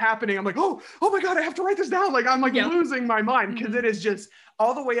as it's happening, I'm like, oh my God, I have to write this down. Like I'm like losing my mind because it is just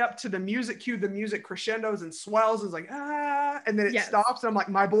all the way up to the music cue. The music crescendos and swells. It's like, and then it stops. And I'm like,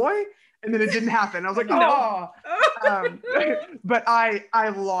 my boy. And then it didn't happen. I was like, but I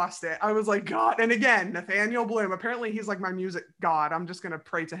lost it. I was like, God. And again, Nathaniel Blume, apparently he's like my music God. I'm just going to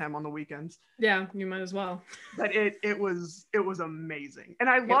pray to him on the weekends. Yeah, you might as well. But it was amazing. And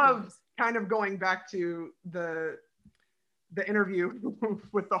I love kind of going back to the interview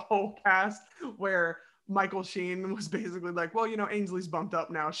with the whole cast where Michael Sheen was basically like, well, you know, Ainsley's bumped up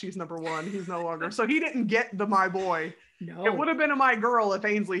now. She's number one. He's no longer. So he didn't get the my boy. No. It would have been a my girl if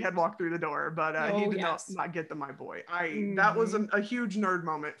Ainsley had walked through the door, but he did not get the my boy. That was a huge nerd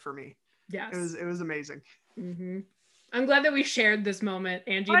moment for me. Yes. It was amazing. I'm glad that we shared this moment,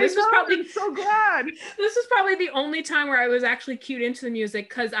 Angie. I'm so glad. This is probably the only time where I was actually cued into the music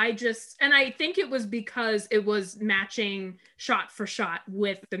because I think it was because it was matching shot for shot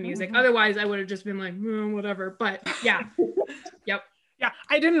with the music. Otherwise, I would have just been like, whatever. But yeah, Yeah,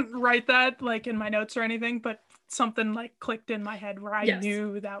 I didn't write that like in my notes or anything, but something like clicked in my head where I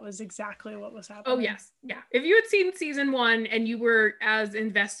knew that was exactly what was happening. Oh yes, yeah. If you had seen season 1 and you were as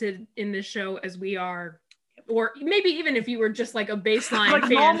invested in this show as we are, or maybe even if you were just like a baseline like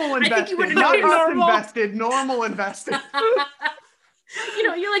fan, normal invested, I think you would have noticed normal invested. You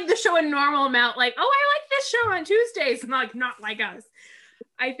know, you like the show a normal amount, like, oh, I like this show on Tuesdays, not like us.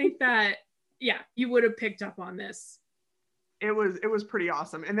 I think that, you would have picked up on this. It was pretty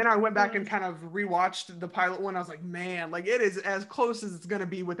awesome. And then I went back and kind of rewatched the pilot one. I was like, man, like it is as close as it's going to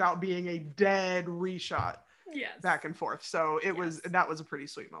be without being a dead reshot. Yes. Back and forth. So that was a pretty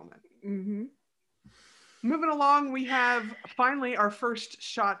sweet moment. Mm-hmm. Moving along, we have finally our first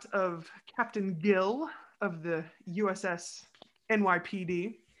shot of Captain Gill of the USS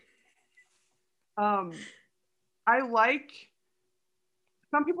NYPD. I like,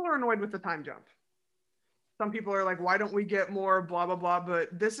 some people are annoyed with the time jump. Some people are like, why don't we get more blah, blah, blah.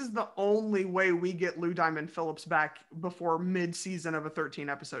 But this is the only way we get Lou Diamond Phillips back before mid-season of a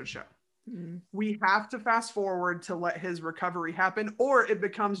 13-episode show. Mm. We have to fast forward to let his recovery happen, or it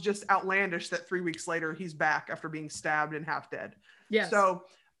becomes just outlandish that 3 weeks later he's back after being stabbed and half dead. Yes. So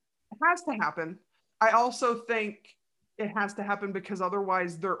it has to happen. I also think it has to happen because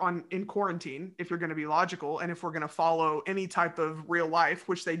otherwise they're in quarantine, if you're going to be logical, and if we're going to follow any type of real life,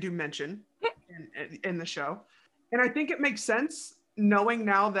 which they do mention in the show. And I think it makes sense knowing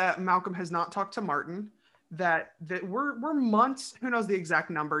now that Malcolm has not talked to Martin, that we're months, who knows the exact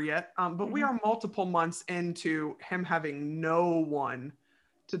number yet, but we are multiple months into him having no one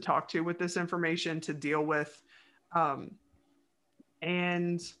to talk to with this information, to deal with.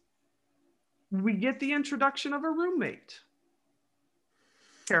 And we get the introduction of a roommate.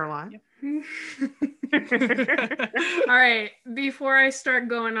 Caroline. All right, before I start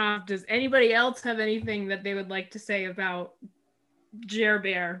going off, does anybody else have anything that they would like to say about Jer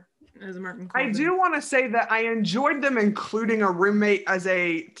Bear, as Martin calls I do want to say that I enjoyed them including a roommate as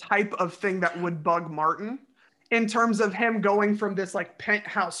a type of thing that would bug Martin, in terms of him going from this like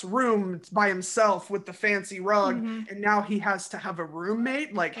penthouse room by himself with the fancy rug, and now he has to have a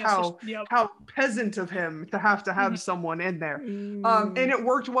roommate. Like how peasant of him to have someone in there. And it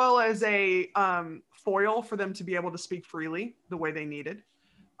worked well as a foil for them to be able to speak freely the way they needed.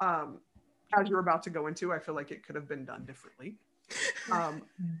 As you're about to go into, I feel like it could have been done differently.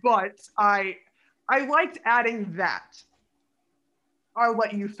 But I liked adding that. I'll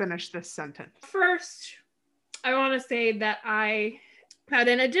let you finish this sentence. First, I want to say that I had,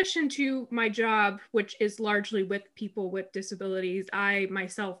 in addition to my job, which is largely with people with disabilities, I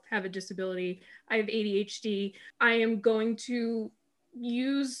myself have a disability. I have ADHD. I am going to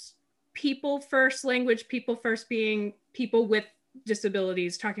use people first language, people first being people with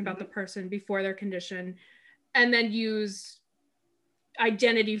disabilities, talking about the person before their condition, and then use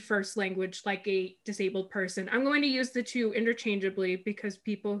identity first language like a disabled person. I'm going to use the two interchangeably because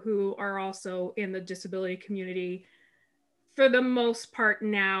people who are also in the disability community, for the most part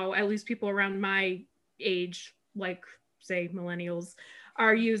now, at least people around my age, like say millennials,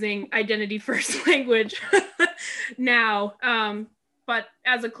 are using identity first language now. But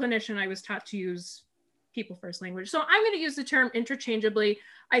as a clinician, I was taught to use people first language. So I'm going to use the term interchangeably.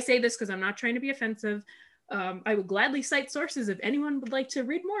 I say this because I'm not trying to be offensive. I would gladly cite sources if anyone would like to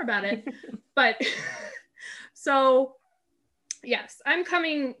read more about it. But so yes, I'm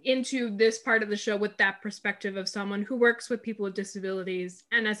coming into this part of the show with that perspective of someone who works with people with disabilities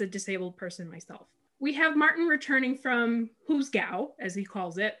and as a disabled person myself. We have Martin returning from Hoosgow, as he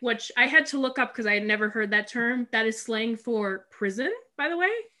calls it, which I had to look up because I had never heard that term. That is slang for prison, by the way.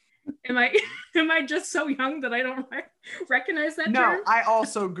 Am I just so young that I don't recognize that term? No, I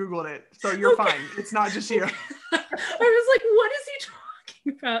also Googled it, so you're fine. It's not just you. I was like, what is he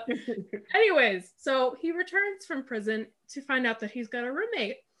talking about? Anyways, so he returns from prison to find out that he's got a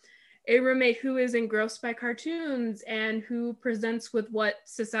roommate who is engrossed by cartoons and who presents with what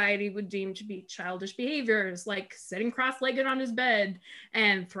society would deem to be childish behaviors, like sitting cross-legged on his bed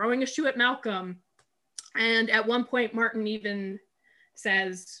and throwing a shoe at Malcolm. And at one point, Martin even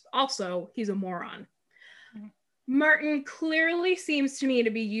says also he's a moron. Martin clearly seems to me to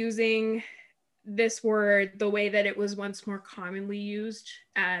be using this word the way that it was once more commonly used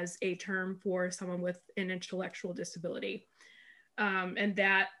as a term for someone with an intellectual disability, and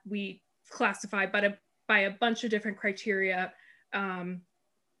that we classify by a bunch of different criteria,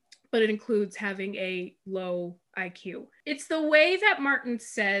 but it includes having a low IQ. It's the way that Martin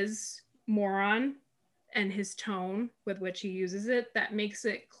says moron and his tone with which he uses it that makes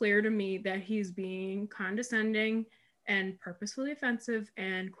it clear to me that he's being condescending and purposefully offensive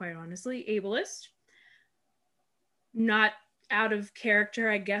and, quite honestly, ableist. Not out of character,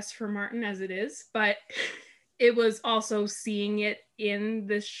 I guess, for Martin as it is, but it was also seeing it in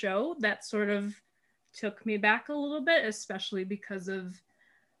this show that sort of took me back a little bit, especially because of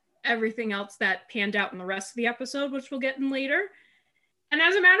everything else that panned out in the rest of the episode, which we'll get in later. And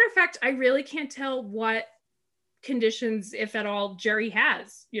as a matter of fact, I really can't tell what conditions, if at all, Jerry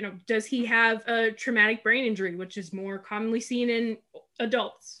has. Does he have a traumatic brain injury, which is more commonly seen in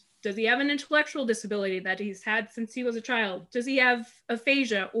adults? Does he have an intellectual disability that he's had since he was a child? Does he have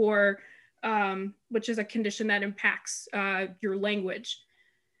aphasia, or which is a condition that impacts your language?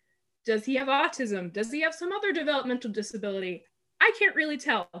 Does he have autism? Does he have some other developmental disability? I can't really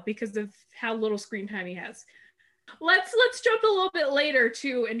tell because of how little screen time he has. Let's jump a little bit later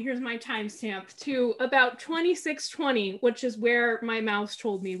to, and here's my timestamp, to about 26:20, which is where my mouse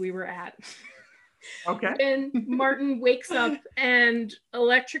told me we were at. Okay. When Martin wakes up and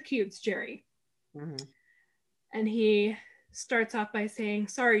electrocutes Jerry. Mm-hmm. And he starts off by saying,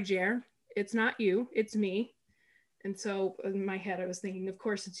 "Sorry, Jer, it's not you, it's me." And so in my head, I was thinking, of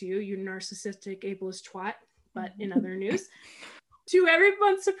course it's you, you narcissistic, ableist twat. But in other news, to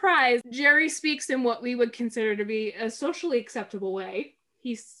everyone's surprise, Jerry speaks in what we would consider to be a socially acceptable way.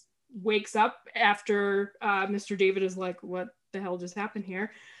 He wakes up after Mr. David is like, "What the hell just happened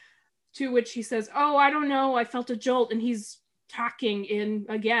here?" To which he says, "Oh, I don't know, I felt a jolt." And he's talking in,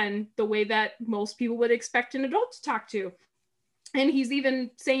 again, the way that most people would expect an adult to talk to. And he's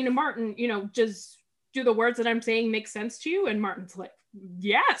even saying to Martin, you know, "Just do the words that I'm saying make sense to you?" And Martin's like,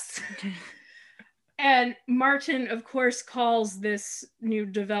 "Yes." And Martin, of course, calls this new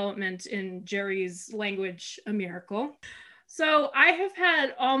development in Jerry's language a miracle. So I have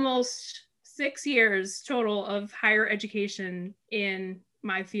had almost 6 years total of higher education in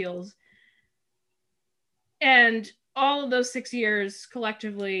my field. And all of those 6 years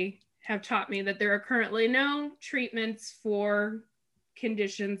collectively have taught me that there are currently no treatments for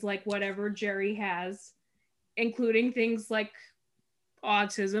conditions like whatever Jerry has, including things like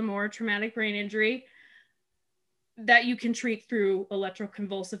autism or traumatic brain injury, that you can treat through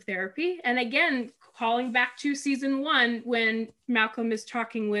electroconvulsive therapy. And again, calling back to season 1, when Malcolm is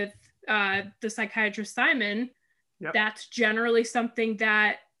talking with the psychiatrist Simon, yep. That's generally something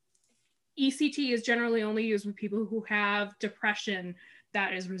that ECT is generally only used with people who have depression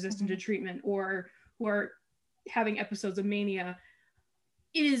that is resistant to treatment, or who are having episodes of mania.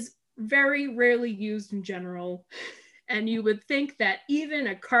 It is very rarely used in general. And you would think that even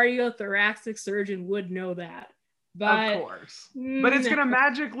a cardiothoracic surgeon would know that. But, of course. But it's going to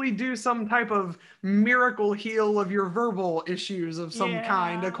magically do some type of miracle heal of your verbal issues of some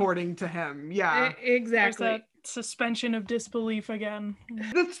kind, according to him. Yeah. Exactly. There's that suspension of disbelief again.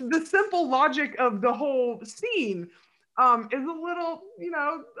 The simple logic of the whole scene is a little,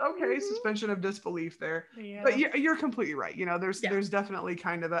 okay, suspension of disbelief there. Yeah. But you're completely right. There's definitely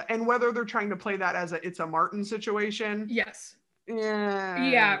kind of and whether they're trying to play that as it's a Martin situation. Yes.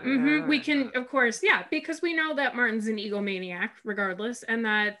 Yeah. Mm-hmm. We can, of course, because we know that Martin's an egomaniac regardless, and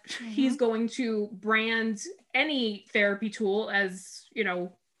that he's going to brand any therapy tool as,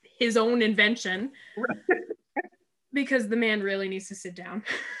 his own invention. Because the man really needs to sit down.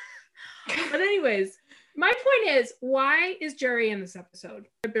 But anyways, my point is, why is Jerry in this episode?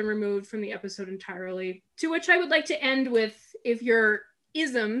 I've been removed from the episode entirely. To which I would like to end with, if your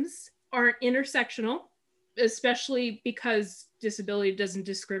isms aren't intersectional, especially because disability doesn't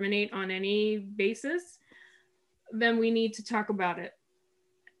discriminate on any basis, then we need to talk about it.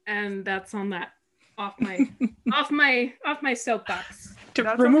 And that's on that. Off my soapbox.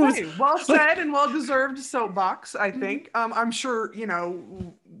 That's okay. Well said and well deserved soapbox, I think. I'm sure,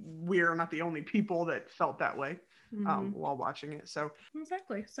 we're not the only people that felt that way while watching it. So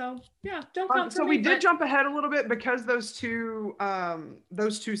exactly. So don't come for so me, we did jump ahead a little bit because those two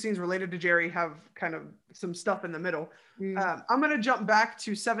scenes related to Jerry have kind of some stuff in the middle. I'm going to jump back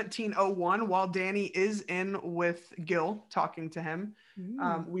to 1701 while Danny is in with Gil talking to him.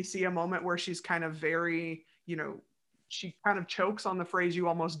 We see a moment where she's kind of very, she kind of chokes on the phrase, "You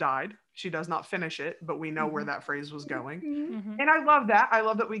almost died." She does not finish it, but we know where that phrase was going. And I love that. I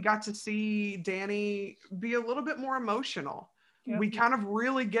love that we got to see Danny be a little bit more emotional. Yep. We kind of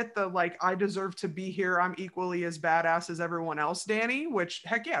really get the, I deserve to be here, I'm equally as badass as everyone else, Danny, which,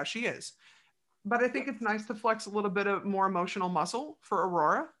 heck yeah, she is. But I think it's nice to flex a little bit of more emotional muscle for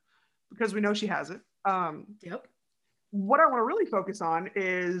Aurora, because we know she has it. Yep. What I want to really focus on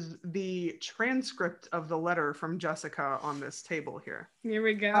is the transcript of the letter from Jessica on this table here. Here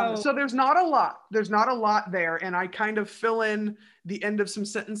we go. So there's not a lot. There's not a lot there. And I kind of fill in the end of some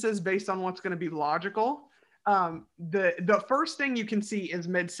sentences based on what's going to be logical. The first thing you can see is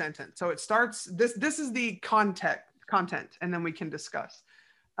mid-sentence. So it starts, this is the content, and then we can discuss.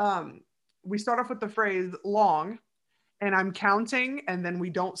 We start off with the phrase "long," and I'm counting, and then we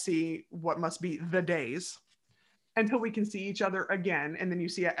don't see what must be the days until we can see each other again, and then you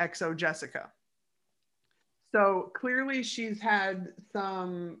see a XO Jessica. So clearly she's had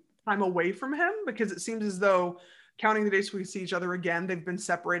some time away from him, because it seems as though counting the days we see each other again, they've been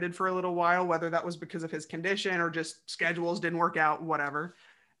separated for a little while, whether that was because of his condition or just schedules didn't work out, whatever.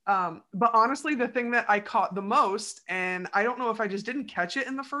 But honestly, the thing that I caught the most, and I don't know if I just didn't catch it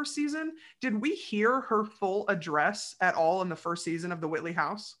in the first season, did we hear her full address at all in the first season of the Whitley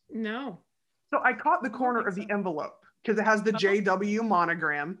house? No. So I caught the corner of the envelope because it has the JW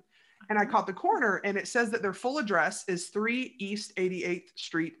monogram. And I caught the corner and it says that their full address is 3 East 88th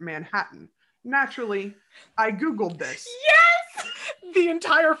Street, Manhattan. Naturally, I Googled this. Yes! The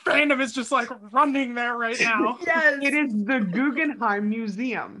entire fandom is just like running there right now. Yes, it is the Guggenheim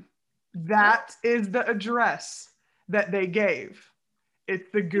Museum. That is the address that they gave. It's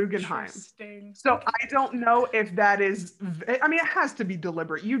the Guggenheim. So I don't know if that is, I mean, it has to be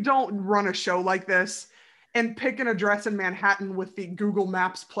deliberate. You don't run a show like this and pick an address in Manhattan with the Google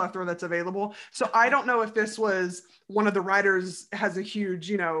Maps plethora that's available. So I don't know if this was one of the writers has a huge,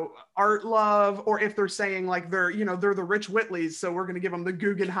 you know, art love, or if they're saying like they're the rich Whitleys, so we're going to give them the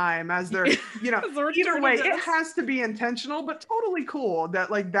Guggenheim as their, you know, either way, it has to be intentional, but totally cool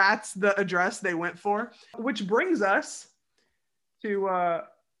that like that's the address they went for, which brings us to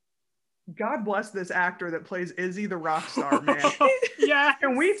God bless this actor that plays Izzy the rock star, man. Yeah.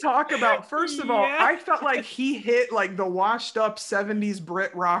 And we talk about, first of all, I felt like he hit like the washed up 70s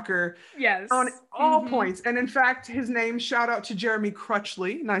Brit rocker on all points. And in fact, his name, shout out to Jeremy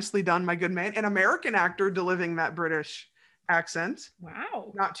Crutchley, nicely done, my good man, an American actor delivering that British accent.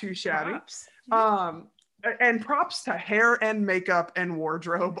 Wow. Not too shabby. Props. And props to hair and makeup and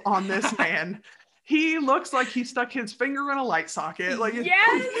wardrobe on this man. He looks like he stuck his finger in a light socket. Like,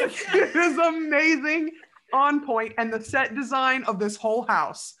 it is amazing, on point. And the set design of this whole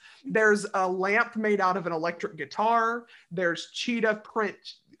house, there's a lamp made out of an electric guitar. There's cheetah print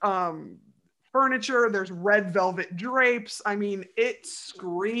furniture. There's red velvet drapes. I mean, it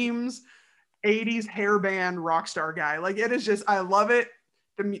screams 80s hairband rock star guy. Like, it is just, I love it.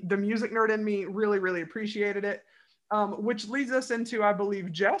 The music nerd in me really, really appreciated it. Which leads us into, I believe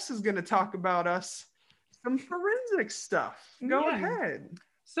Jess is going to talk about us some forensic stuff. Go ahead.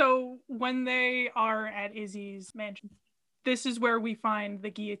 So when they are at Izzy's mansion, this is where we find the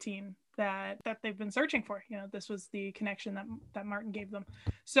guillotine that they've been searching for. You know, this was the connection that Martin gave them.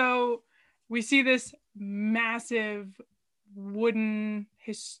 So we see this massive wooden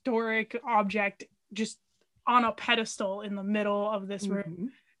historic object just on a pedestal in the middle of this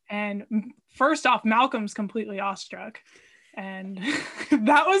room. And first off, Malcolm's completely awestruck. And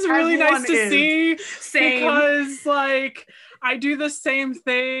that was really nice to see. Because like I do the same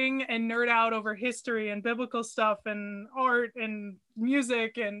thing and nerd out over history and biblical stuff and art and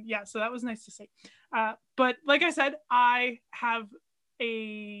music. And yeah, so that was nice to see. But like I said, I have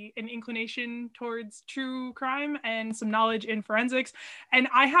an inclination towards true crime and some knowledge in forensics. And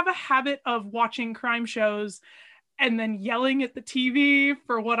I have a habit of watching crime shows and then yelling at the TV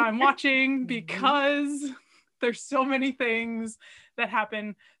for what I'm watching because there's so many things that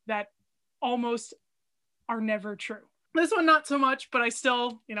happen that almost are never true. This one, not so much, but I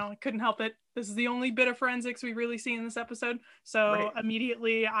still, I couldn't help it. This is the only bit of forensics we really see in this episode. So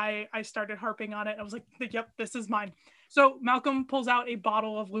immediately I started harping on it. I was like, yep, this is mine. So Malcolm pulls out a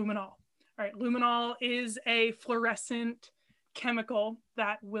bottle of Luminol. All right, Luminol is a fluorescent chemical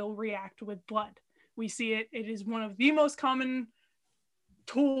that will react with blood. We see it. It is one of the most common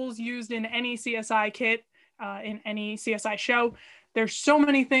tools used in any CSI kit, in any CSI show. There's so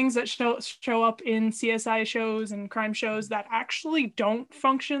many things that show up in CSI shows and crime shows that actually don't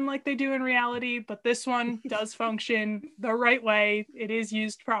function like they do in reality, but this one does function the right way. It is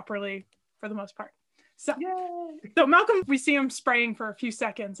used properly for the most part. So Malcolm, we see him spraying for a few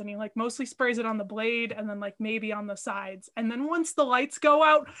seconds and he like mostly sprays it on the blade and then like maybe on the sides. And then once the lights go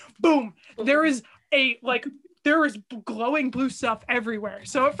out, boom, there is glowing blue stuff everywhere.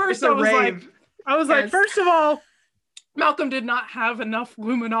 So at first I was like, first of all, Malcolm did not have enough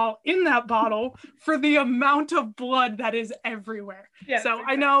luminol in that bottle for the amount of blood that is everywhere. Yes, so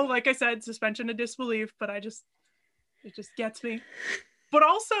exactly. I know, like I said, suspension of disbelief, but it just gets me. But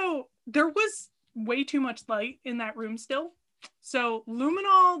also there was way too much light in that room still. So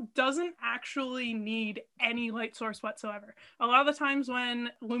luminol doesn't actually need any light source whatsoever. A lot of the times when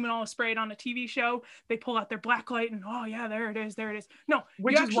luminol is sprayed on a TV show, they pull out their black light and there it is. No,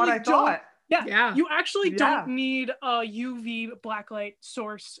 which is what I thought. Yeah. You actually don't need a UV blacklight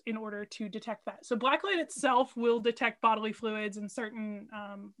source in order to detect that. So blacklight itself will detect bodily fluids and certain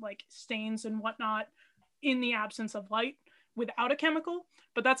like stains and whatnot in the absence of light without a chemical,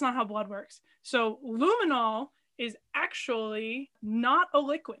 but that's not how blood works. So luminol is actually not a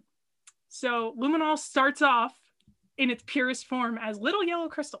liquid. So luminol starts off in its purest form as little yellow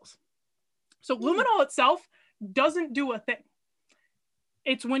crystals. So luminol itself doesn't do a thing.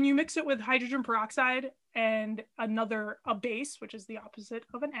 It's when you mix it with hydrogen peroxide and a base, which is the opposite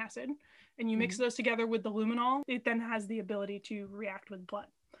of an acid, and you mix those together with the luminol, it then has the ability to react with blood.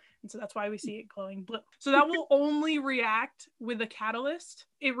 And so that's why we see it glowing blue. So that will only react with a catalyst.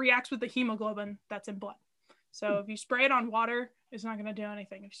 It reacts with the hemoglobin that's in blood. So if you spray it on water, it's not going to do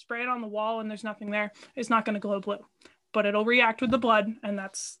anything. If you spray it on the wall and there's nothing there, it's not going to glow blue. But it'll react with the blood, and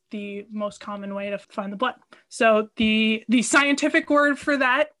that's the most common way to find the blood. So the scientific word for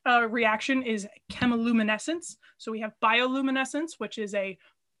that reaction is chemiluminescence. So we have bioluminescence, which is a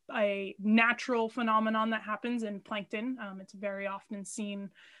natural phenomenon that happens in plankton. It's very often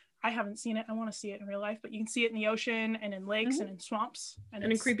seen. I haven't seen it. I want to see it in real life, but you can see it in the ocean and in lakes and in swamps. And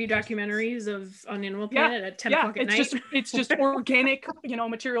in creepy documentaries on Animal Planet at 10 o'clock at night. It's just organic,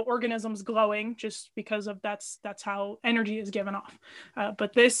 material organisms glowing, just because of that's how energy is given off.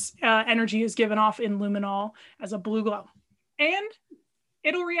 But this energy is given off in luminol as a blue glow. And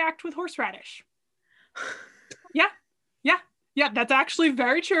it'll react with horseradish. Yeah, that's actually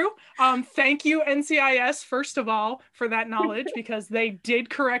very true. Thank you, NCIS, first of all, for that knowledge, because they did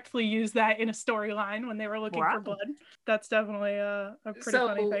correctly use that in a storyline when they were looking for blood. That's definitely a pretty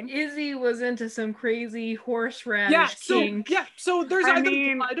funny thing. Izzy was into some crazy horseradish kink. So there's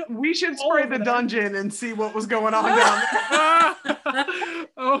blood. We should spray the dungeon and see what was going on down there.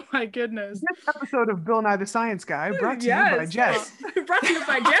 Oh my goodness. This episode of Bill Nye the Science Guy brought to you by Jess. Brought to you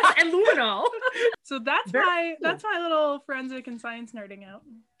by Jess and Luminol. So that's my little forensic and science nerding out.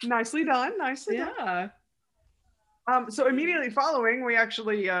 Nicely done. Done. So immediately following, we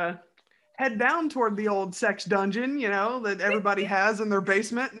actually head down toward the old sex dungeon, that everybody has in their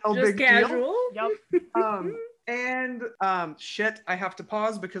basement. No Just big casual. Deal. Yep. Shit, I have to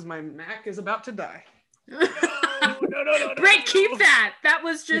pause because my Mac is about to die. No. Britt, keep that. That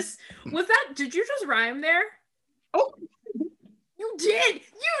was did you just rhyme there? Oh, you did.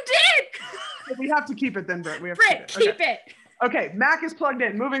 we have to keep it then, Britt. Britt, keep it. Okay, Mac is plugged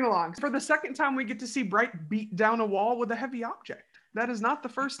in. Moving along. For the second time, we get to see Bright beat down a wall with a heavy object. That is not the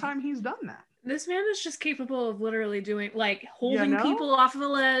first time he's done that. This man is just capable of literally doing, holding people off of the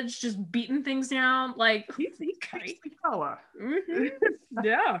ledge, just beating things down. He's a fella. Mm-hmm.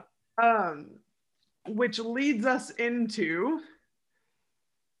 Yeah. Which leads us into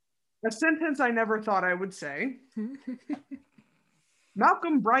a sentence I never thought I would say.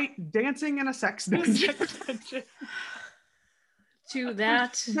 Malcolm Bright dancing in a sex dungeon. To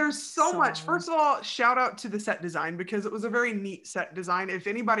that. There's so much. First of all, shout out to the set design, because it was a very neat set design. If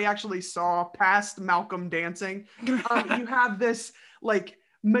anybody actually saw past Malcolm dancing, you have this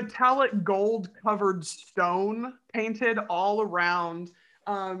metallic gold covered stone painted all around.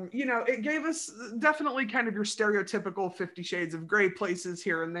 It gave us definitely kind of your stereotypical 50 Shades of Grey places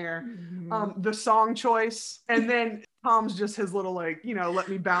here and there. Mm-hmm. The song choice, and then Tom's just his little let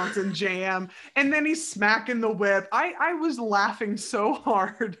me bounce and jam, and then he's smacking the whip. I was laughing so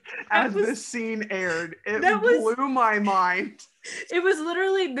hard as this scene aired. It blew my mind. It was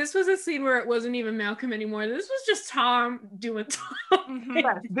literally, this was a scene where it wasn't even Malcolm anymore. This was just Tom doing Tom.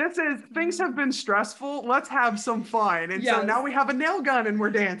 Yes, this is, things have been stressful. Let's have some fun. And so now we have a nail gun and we're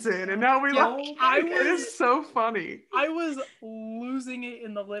dancing. And now we it is so funny. I was losing it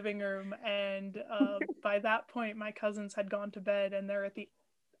in the living room. And by that point, my cousins had gone to bed, and they're at the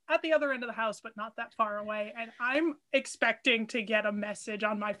other end of the house, but not that far away. And I'm expecting to get a message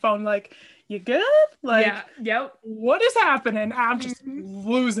on my phone you good? Yep. What is happening? I'm just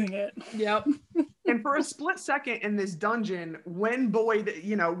losing it. Yep. And for a split second in this dungeon, when Boyd,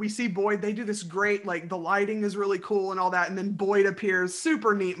 we see Boyd, they do this great, the lighting is really cool and all that. And then Boyd appears,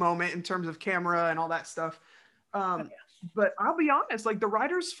 super neat moment in terms of camera and all that stuff. But I'll be honest, the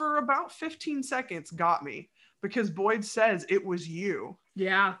writers for about 15 seconds got me, because Boyd says it was you.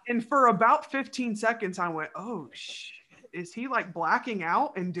 Yeah. And for about 15 seconds, I went, oh, shit. Is he blacking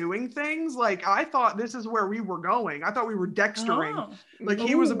out and doing things? I thought this is where we were going. I thought we were Dextering.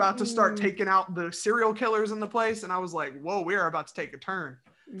 He was about to start taking out the serial killers in the place. And I was like, whoa, we are about to take a turn.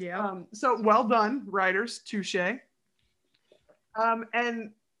 Yeah. So well done, writers. Touche.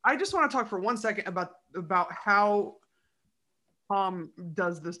 And I just want to talk for 1 second about how Tom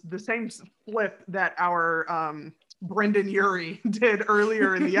does the same flip that our Brendan Urie did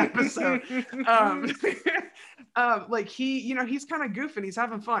earlier in the episode. He's kind of goofing, he's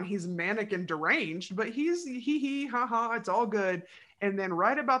having fun, he's manic and deranged, but he's hee ha ha, it's all good. And then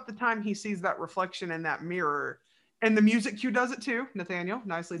right about the time he sees that reflection in that mirror, and the music cue does it too, Nathaniel,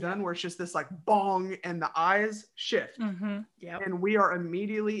 nicely done, where it's just this bong and the eyes shift. Mm-hmm. Yeah. And we are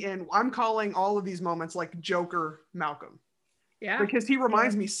immediately in, I'm calling all of these moments Joker Malcolm. Yeah. Because he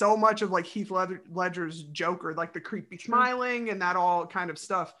reminds me so much of Heath Ledger's Joker, the creepy smiling and that all kind of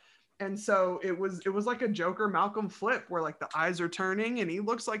stuff. And so it was like a Joker Malcolm flip where like the eyes are turning and he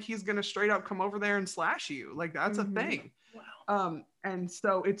looks like he's gonna straight up come over there and slash you. Like that's a thing. Wow. And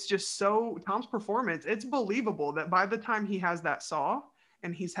so it's just so Tom's performance, it's believable that by the time he has that saw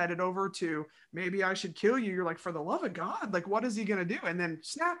and he's headed over to maybe I should kill you, you're like, for the love of God, like what is he gonna do? And then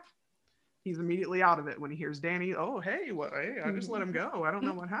snap, he's immediately out of it when he hears Danny. Oh, hey, what? Hey, I just let him go. I don't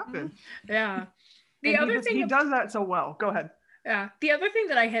know what happened. Yeah. He does that so well. Go ahead. Yeah. The other thing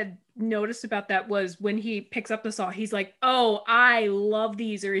that I had noticed about that was when he picks up the saw, he's like, "Oh, I love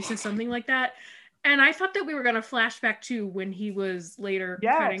these," or he says something like that. And I thought that we were gonna flash back to when he was later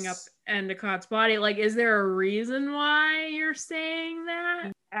cutting up Endicott's body. Like, is there a reason why you're saying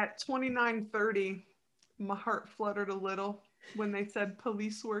that? At 29:30, my heart fluttered a little when they said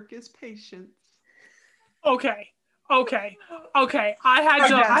police work is patience. Okay. I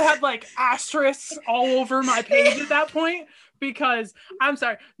had like asterisks all over my page at that point because I'm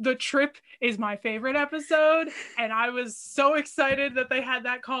sorry, The Trip is my favorite episode, and I was so excited that they had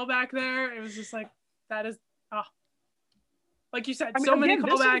that callback there. It was just like, that is, like you said, so many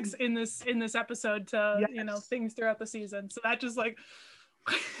callbacks in this episode to things throughout the season. So that just like.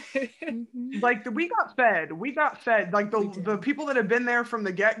 Like we got fed like the people that have been there from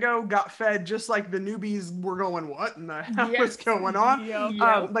the get-go got fed, just like the newbies were going, what in the hell is going on?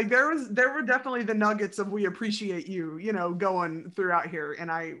 Like there were definitely the nuggets of we appreciate you going throughout here,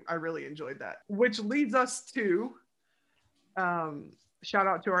 and I really enjoyed that, which leads us to shout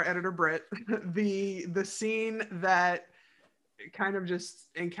out to our editor Britt, the scene that kind of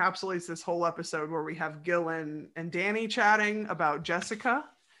just encapsulates this whole episode, where we have Gil and Danny chatting about Jessica.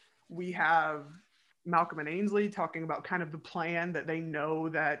 We have Malcolm and Ainsley talking about kind of the plan that they know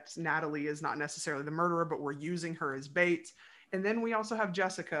that Natalie is not necessarily the murderer, but we're using her as bait. And then we also have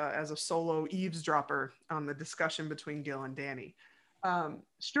Jessica as a solo eavesdropper on the discussion between Gil and Danny.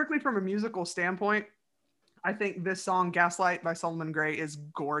 Strictly from a musical standpoint, I think this song, Gaslight by Solomon Gray, is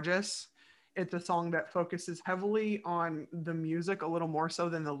gorgeous. It's a song that focuses heavily on the music a little more so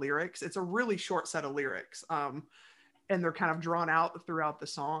than the lyrics. It's a really short set of lyrics, and they're kind of drawn out throughout the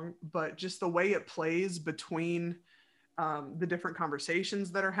song, but just the way it plays between the different conversations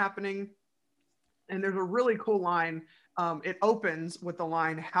that are happening. And there's a really cool line. It opens with the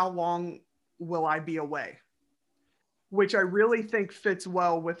line, "How long will I be away?" Which I really think fits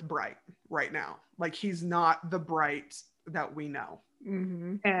well with Bright right now. Like, he's not the Bright that we know.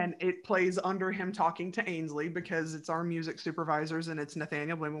 Mm-hmm. And it plays under him talking to Ainsley, because it's our music supervisors and it's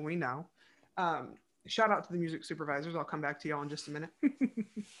Nathaniel Blume, and we know. Shout out to the music supervisors. I'll come back to y'all in just a minute.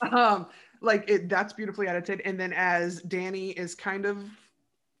 That's beautifully edited. And then as Danny is kind of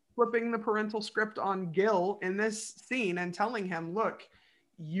flipping the parental script on Gil in this scene and telling him, look,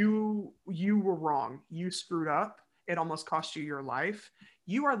 you were wrong. You screwed up. It almost cost you your life.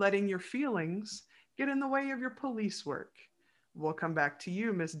 You are letting your feelings get in the way of your police work. We'll come back to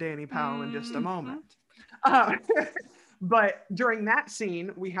you, Miss Danny Powell, in just a moment. But during that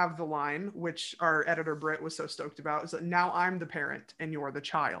scene, we have the line, which our editor Britt was so stoked about, is that now I'm the parent and you're the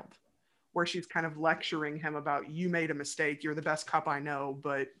child, where she's kind of lecturing him about, you made a mistake. You're the best cop I know,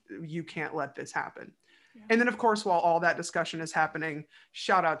 but you can't let this happen. Yeah. And then, of course, while all that discussion is happening,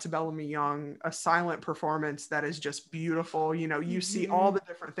 shout out to Bellamy Young, a silent performance that is just beautiful. You see all the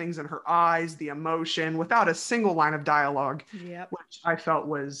different things in her eyes, the emotion, without a single line of dialogue, which I felt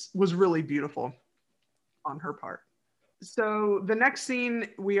was really beautiful on her part. So the next scene,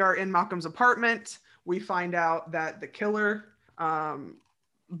 we are in Malcolm's apartment. We find out that the killer,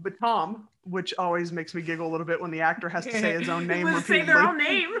 but Tom, which always makes me giggle a little bit when the actor has to say his own name repeatedly. Say their own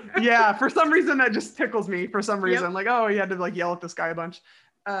name. Yeah, for some reason that just tickles me. For some reason, like, oh, he had to yell at this guy a bunch.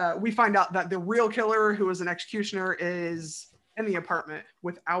 We find out that the real killer, who is an executioner, is in the apartment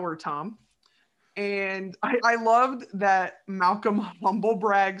with our Tom. And I loved that Malcolm humble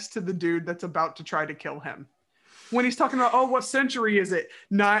brags to the dude that's about to try to kill him. When he's talking about, oh, what century is it?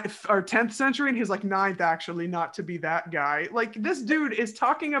 9th or 10th century? And he's like, 9th, actually, not to be that guy. Like, this dude is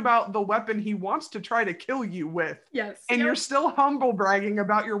talking about the weapon he wants to try to kill you with. Yes. And you're still humble bragging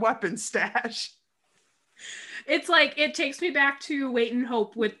about your weapon stash. It's like, it takes me back to Wait and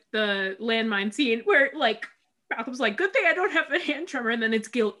Hope with the landmine scene, where, like, Malcolm's like, good thing I don't have a hand tremor. And then it's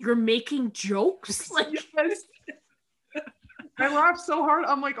Gil, you're making jokes? Like, yes. I laughed so hard.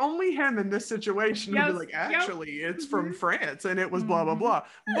 I'm like, only him in this situation would be like, actually, it's from France and it was blah, blah, blah.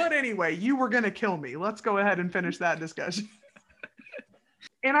 But anyway, you were going to kill me. Let's go ahead and finish that discussion.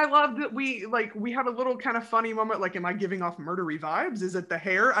 And I love that we had a little kind of funny moment. Like, am I giving off murdery vibes? Is it the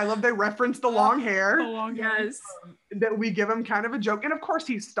hair? I love they reference the long hair. The long hair. Yes. That we give him kind of a joke. And of course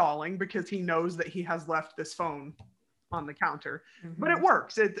he's stalling because he knows that he has left this phone on the counter, but it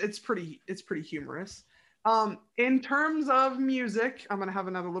works. It's pretty humorous. In terms of music, I'm gonna have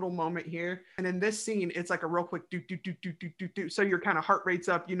another little moment here, and in this scene, it's like a real quick do do do do do do do. So your kind of heart rate's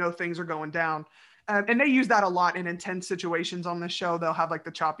up, you know things are going down, and they use that a lot in intense situations on this show. They'll have like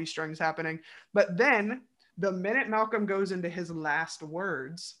the choppy strings happening, but then the minute Malcolm goes into his last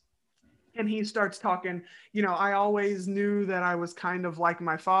words, and he starts talking, you know, I always knew that I was kind of like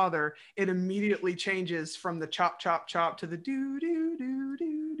my father. It immediately changes from the chop, chop, chop to the do, do, do,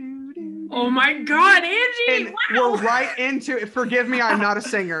 do, do, do. Oh my God, Angie! And wow. we're right into it. Forgive me, I'm not a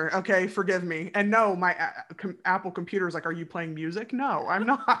singer. Okay, forgive me. And no, my Apple computer is like, are you playing music? No, I'm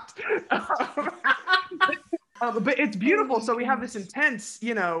not. But it's beautiful. So we have this intense,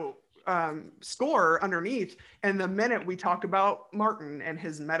 you know, score underneath, and the minute we talk about Martin and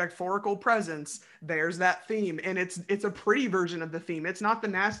his metaphorical presence, there's that theme, and it's a pretty version of the theme. It's not the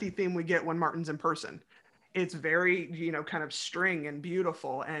nasty theme we get when Martin's in person. It's very, you know, kind of string and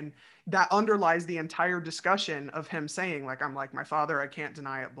beautiful, and that underlies the entire discussion of him saying, like, I'm like my father, I can't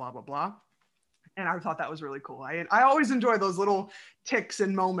deny it, blah blah blah. And I thought that was really cool. I always enjoy those little ticks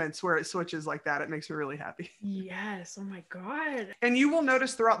and moments where it switches like that. It makes me really happy. Yes. Oh my God. And you will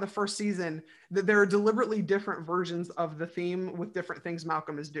notice throughout the first season that there are deliberately different versions of the theme with different things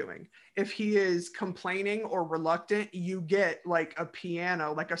Malcolm is doing. If he is complaining or reluctant, you get like a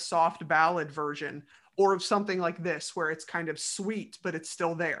piano, like a soft ballad version, or of something like this, where it's kind of sweet, but it's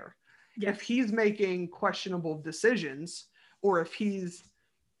still there. Yeah. If he's making questionable decisions, or if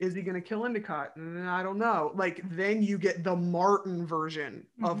is he going to kill Endicott? I don't know. Like, then you get the Martin version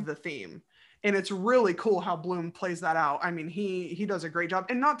of the theme. And it's really cool how Blume plays that out. I mean, he does a great job.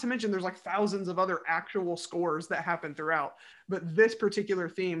 And not to mention, there's like thousands of other actual scores that happen throughout. But this particular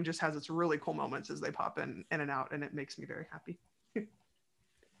theme just has its really cool moments as they pop in and out. And it makes me very happy.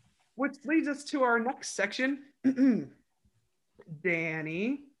 Which leads us to our next section.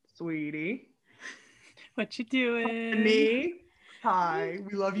 Danny, sweetie. What you doing? Honey. Hi,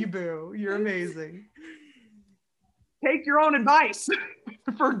 we love you, boo. You're amazing. Take your own advice,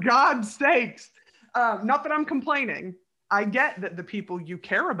 for God's sakes. Not that I'm complaining. I get that the people you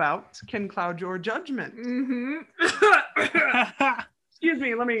care about can cloud your judgment. Excuse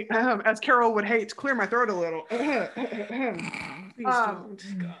me, let me, as Carol would hate, clear my throat a little. Please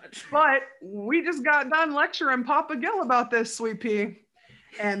don't. God. But we just got done lecturing Papa Gill about this, sweet pea.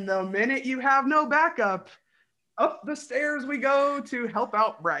 And the minute you have no backup, up the stairs we go to help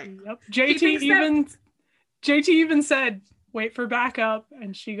out Bright. Yep. JT even said, wait for backup,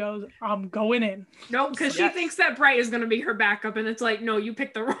 and she goes, I'm going in. No, because she thinks that Bright is going to be her backup, and it's like, no, you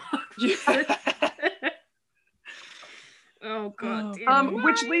picked the wrong. Oh God.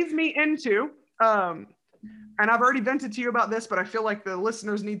 Which leads me into, and I've already vented to you about this, but I feel like the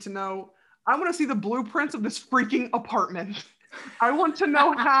listeners need to know, I want to see the blueprints of this freaking apartment. I want to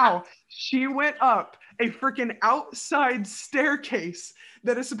know how she went up a freaking outside staircase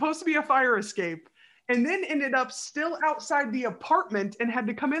that is supposed to be a fire escape, and then ended up still outside the apartment and had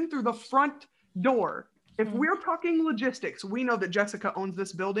to come in through the front door. If we're talking logistics, we know that Jessica owns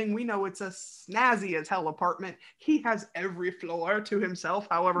this building. We know it's a snazzy as hell apartment. He has every floor to himself,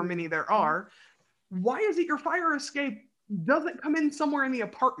 however many there are. Why is it your fire escape doesn't come in somewhere in the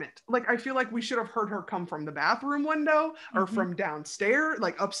apartment? Like, I feel like we should have heard her come from the bathroom window or from downstairs,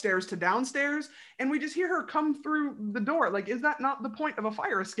 like upstairs to downstairs, and we just hear her come through the door. Like, is that not the point of a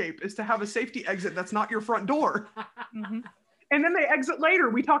fire escape, is to have a safety exit that's not your front door? And then they exit later.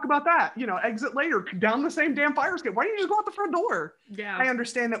 We talk about that, you know, exit later down the same damn fire escape. Why don't you just go out the front door? Yeah. I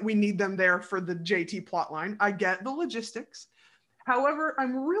understand that we need them there for the JT plot line. I get the logistics. However,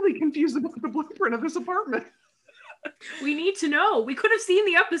 I'm really confused about the blueprint of this apartment. We need to know. We could have seen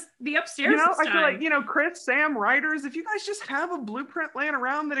the upstairs. You know, I feel like, you know, Chris, Sam, writers, if you guys just have a blueprint laying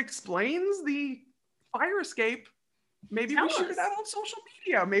around that explains the fire escape, maybe we shoot it out on social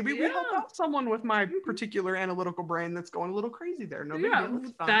media. Maybe we help out someone with my particular analytical brain that's going a little crazy there. No big deal.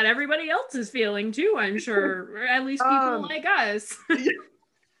 That everybody else is feeling too, I'm sure. Or at least people like us.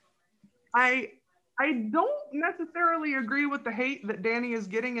 I don't necessarily agree with the hate that Danny is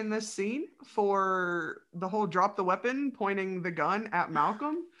getting in this scene for the whole drop the weapon, pointing the gun at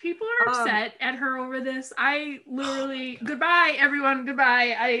Malcolm. People are upset at her over this. I literally, goodbye, everyone.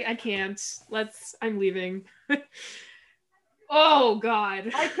 Goodbye. I can't. I'm leaving. Oh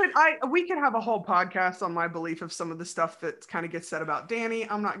God. We could have a whole podcast on my belief of some of the stuff that kind of gets said about Danny.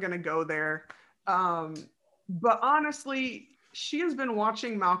 I'm not going to go there. But honestly, she has been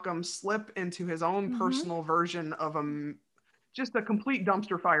watching Malcolm slip into his own personal version of just a complete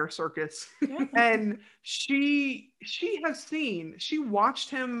dumpster fire circus. And she watched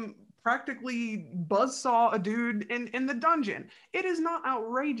him practically buzzsaw a dude in the dungeon. It is not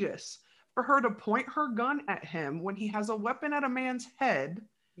outrageous for her to point her gun at him when he has a weapon at a man's head.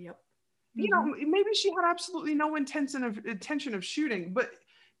 Yep. You know, maybe she had absolutely no intention of shooting, but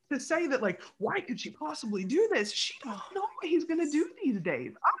to say that, like, why could she possibly do this? She doesn't know what he's going to do these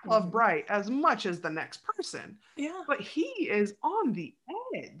days. I love Bright as much as the next person. Yeah. But he is on the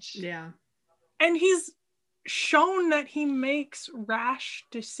edge. Yeah. And he's shown that he makes rash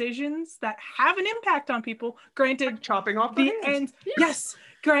decisions that have an impact on people. Granted, like chopping off the hands. ends. Yes.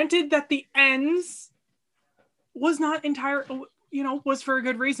 Granted that the ends was not entire, you know, was for a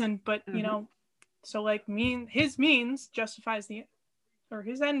good reason, but you know, so like his means justifies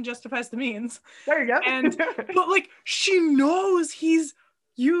his end justifies the means. There you go. And but like she knows he's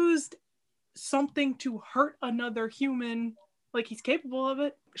used something to hurt another human, like he's capable of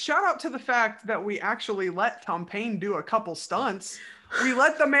it. Shout out to the fact that we actually let Tom Payne do a couple stunts. We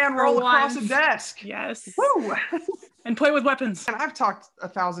let the man roll across a desk. Yes. Woo! And play with weapons. And I've talked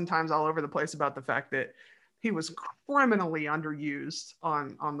 1,000 times all over the place about the fact that he was criminally underused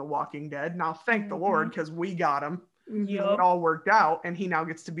on The Walking Dead. Now, thank the Lord, because we got him. Yep. It all worked out, and he now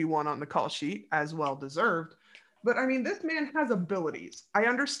gets to be one on the call sheet, as well deserved. But I mean, this man has abilities. I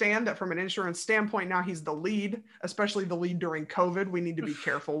understand that from an insurance standpoint, now he's the lead, especially the lead during COVID. We need to be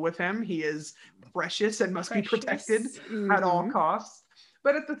careful with him. He is precious and must be protected at all costs.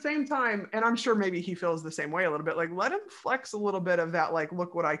 But at the same time, and I'm sure maybe he feels the same way a little bit, like, let him flex a little bit of that, like,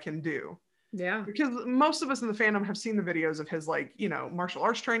 look what I can do. Yeah. Because most of us in the fandom have seen the videos of his, like, you know, martial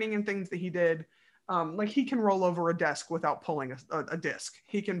arts training and things that he did. Like, he can roll over a desk without pulling a disc.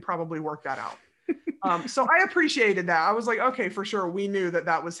 He can probably work that out. So I appreciated that. I was like, okay, for sure. We knew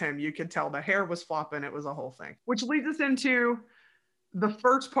that was him. You could tell the hair was flopping. It was a whole thing. Which leads us into the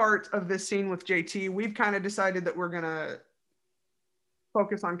first part of this scene with JT. We've kind of decided that we're going to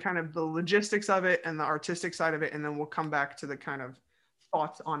focus on kind of the logistics of it and the artistic side of it. And then we'll come back to the kind of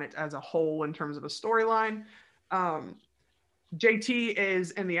thoughts on it as a whole in terms of a storyline. JT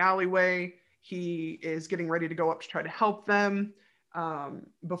is in the alleyway. He is getting ready to go up to try to help them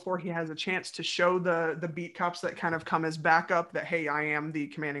before he has a chance to show the beat cops that kind of come as backup that, hey, I am the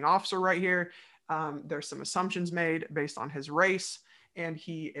commanding officer right here. There's some assumptions made based on his race, and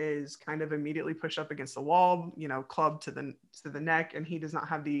he is kind of immediately pushed up against the wall, you know, clubbed to the neck, and he does not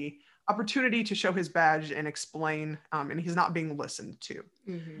have the opportunity to show his badge and explain, and he's not being listened to.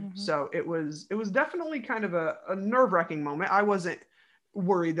 So it was definitely kind of a nerve-wracking moment. I wasn't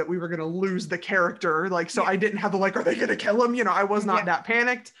worried that we were going to lose the character, like, so I didn't have the, like, are they going to kill him, you know? I was not that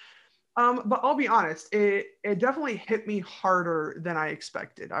panicked. But I'll be honest, it definitely hit me harder than I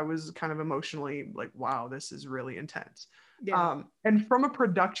expected. I was kind of emotionally like, wow, this is really intense. And from a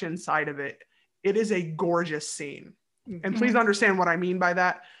production side of it, it is a gorgeous scene. And please understand what I mean by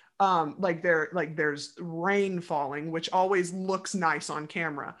that. There's rain falling, which always looks nice on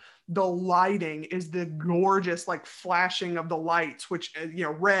camera. The lighting is the gorgeous, like, flashing of the lights, which, you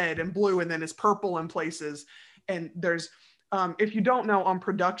know, red and blue, and then is purple in places. And there's, if you don't know, on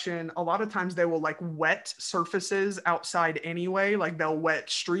production, a lot of times they will, like, wet surfaces outside anyway. Like, they'll wet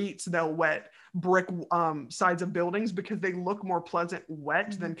streets, they'll wet brick sides of buildings because they look more pleasant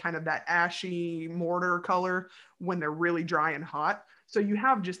wet than kind of that ashy mortar color when they're really dry and hot. So you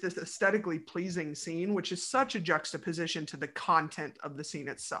have just this aesthetically pleasing scene, which is such a juxtaposition to the content of the scene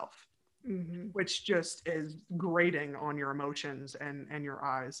itself, which just is grating on your emotions and your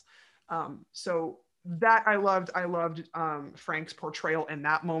eyes. So that I loved Frank's portrayal in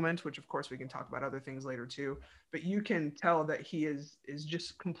that moment, which of course we can talk about other things later too, but you can tell that he is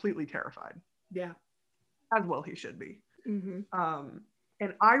just completely terrified. Yeah. As well he should be.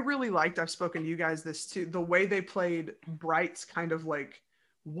 And I really liked, I've spoken to you guys this too, the way they played Bright's kind of like,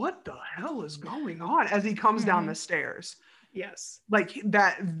 what the hell is going on as he comes down the stairs. Yes. Like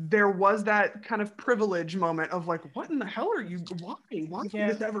that, there was that kind of privilege moment of like, what in the hell are you, why did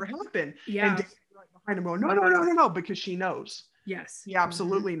this ever happen? Yeah. And Dave's right behind him going, no, because she knows. Yes. He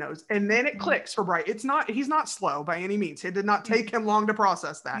absolutely knows. And then it clicks for Bright. He's not slow by any means. It did not take him long to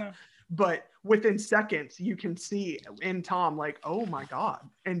process that. No. But within seconds, you can see in Tom, like, oh my God.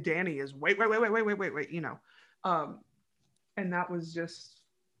 And Danny is, wait, you know. And that was just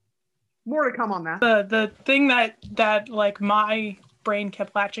more to come on that. The thing that like my brain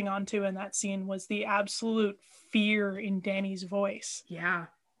kept latching onto in that scene was the absolute fear in Danny's voice. Yeah.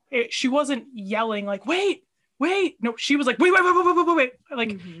 She wasn't yelling like, wait. No, she was like, wait.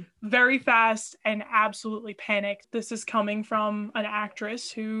 Like very fast and absolutely panicked. This is coming from an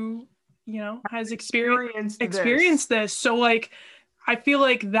actress who, you know, has experienced this. So like, I feel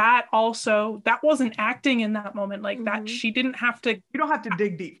like that wasn't acting in that moment, like that she didn't have to. You don't have to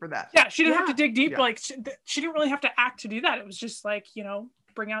dig deep for that. Yeah, she didn't have to dig deep. Yeah. Like she didn't really have to act to do that. It was just like,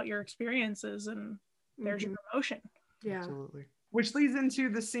 bring out your experiences and there's your emotion. Yeah, absolutely. Which leads into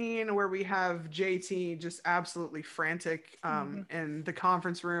the scene where we have JT just absolutely frantic in the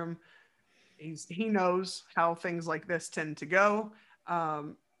conference room. He knows how things like this tend to go.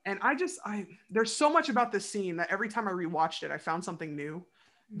 And there's so much about this scene that every time I rewatched it, I found something new.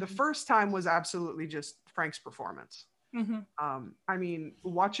 The first time was absolutely just Frank's performance. I mean,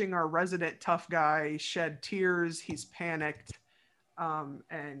 watching our resident tough guy shed tears, he's panicked.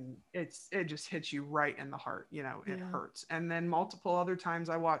 And it just hits you right in the heart, it hurts. And then multiple other times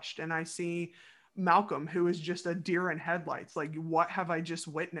I watched and I see Malcolm, who is just a deer in headlights. Like, what have I just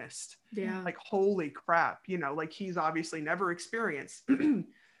witnessed? Yeah. Like, holy crap, like he's obviously never experienced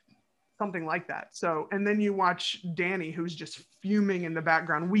something like that. So, and then you watch Danny, who's just fuming in the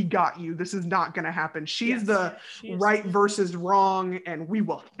background. We got you. This is not going to happen. She's right versus wrong, and we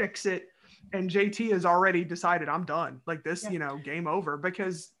will fix it. And JT has already decided, I'm done. Like this, game over,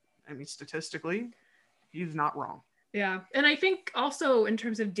 because I mean, statistically, he's not wrong. Yeah. And I think also in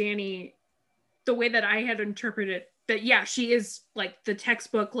terms of Danny, the way that I had interpreted that, she is like the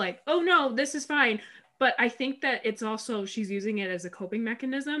textbook, like, oh no, this is fine. But I think that it's also, she's using it as a coping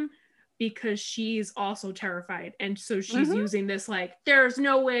mechanism because she's also terrified. And so she's using this, like, there's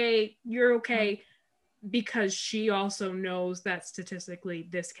no way you're okay. Because she also knows that statistically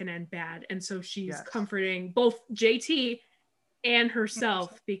this can end bad. And so she's comforting both JT and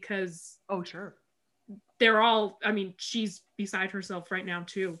herself because they're all, I mean, she's beside herself right now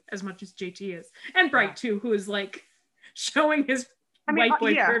too, as much as JT is. And Bright too, who is like showing his white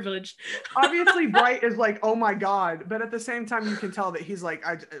boy privilege. Obviously Bright is like, oh my God. But at the same time, you can tell that he's like,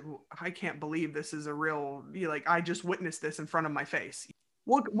 I can't believe this is a real, like, I just witnessed this in front of my face.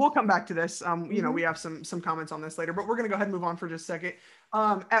 We'll come back to this. We have some comments on this later, but we're going to go ahead and move on for just a second.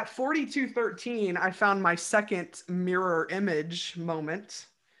 At 42:13, I found my second mirror image moment.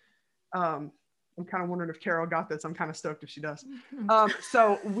 I'm kind of wondering if Carol got this. I'm kind of stoked if she does.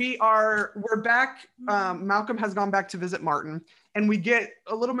 So we're back. Malcolm has gone back to visit Martin, and we get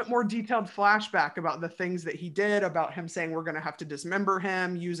a little bit more detailed flashback about the things that he did, about him saying we're going to have to dismember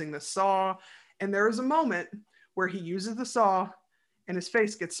him using the saw. And there is a moment where he uses the saw and his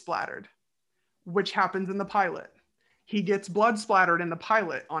face gets splattered, which happens in the pilot. He gets blood splattered in the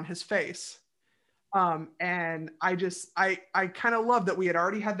pilot on his face. And I kind of love that we had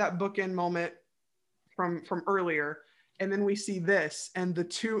already had that bookend moment from earlier. And then we see this, and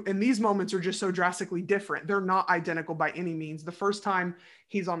these moments are just so drastically different. They're not identical by any means. The first time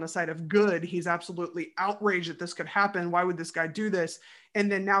he's on the side of good, he's absolutely outraged that this could happen. Why would this guy do this?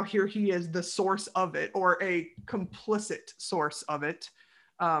 And then now here he is, the source of it, or a complicit source of it.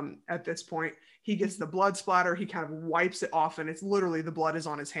 At this point, he gets the blood splatter. He kind of wipes it off, and it's literally the blood is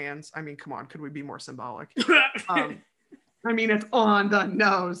on his hands. I mean, come on, could we be more symbolic? I mean, it's on the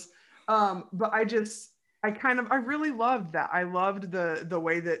nose. But I really loved that. I loved the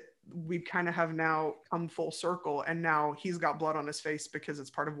way that we kind of have now come full circle, and now he's got blood on his face because it's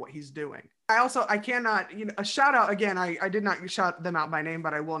part of what he's doing. I cannot, a shout out again. I did not shout them out by name,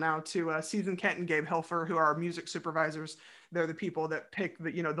 but I will now to Season Kent and Gabe Hilfer, who are our music supervisors. They're the people that pick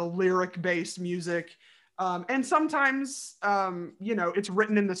the lyric based music. And sometimes, it's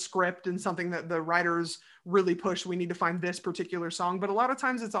written in the script and something that the writers really push. We need to find this particular song, but a lot of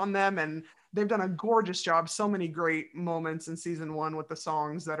times it's on them, and they've done a gorgeous job. So many great moments in season one with the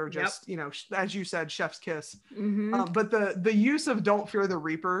songs that are just, as you said, chef's kiss. But the use of Don't Fear the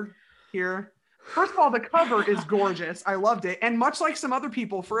Reaper here, first of all, the cover is gorgeous. I loved it. And much like some other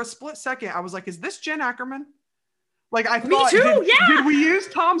people, for a split second, I was like, is this Jen Ackerman? Like, I thought, did we use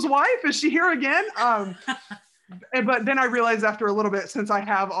Tom's wife? Is she here again? But then I realized after a little bit, since I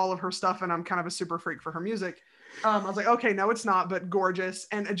have all of her stuff and I'm kind of a super freak for her music, I was like, okay, no, it's not, but gorgeous.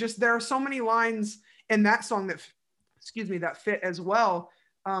 And there are so many lines in that song that fit as well.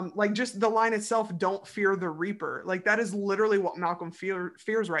 Like just the line itself, don't fear the Reaper. Like that is literally what Malcolm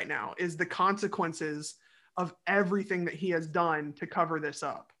fears right now, is the consequences of everything that he has done to cover this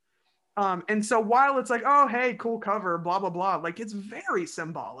up. And so while it's like, oh, hey, cool cover, blah, blah, blah, like it's very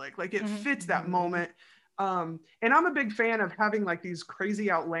symbolic, like it fits that moment. And I'm a big fan of having like these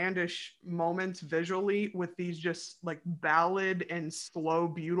crazy outlandish moments visually with these just like ballad and slow,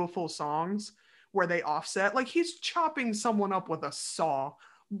 beautiful songs where they offset. Like he's chopping someone up with a saw,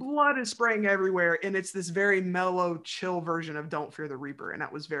 blood is spraying everywhere, and it's this very mellow, chill version of Don't Fear the Reaper. And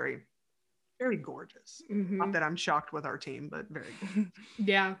that was very, very gorgeous. Not that I'm shocked with our team, but very gorgeous.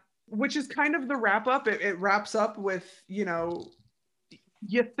 Yeah. Which is kind of the wrap up. It wraps up with,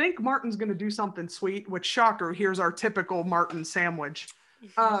 you think Martin's going to do something sweet, which shocker, here's our typical Martin sandwich.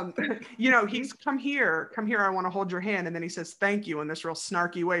 You know, he's come here, I want to hold your hand. And then he says, thank you in this real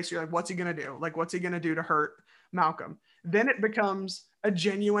snarky way. So you're like, what's he going to do? Like, what's he going to do to hurt Malcolm? Then it becomes a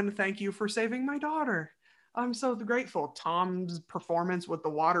genuine thank you for saving my daughter. I'm so grateful. Tom's performance with the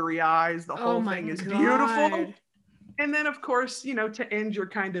watery eyes, the whole thing is beautiful. And then of course, you know, to end your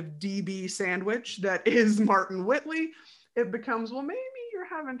kind of DB sandwich that is Martin Whitley, it becomes, well, maybe you're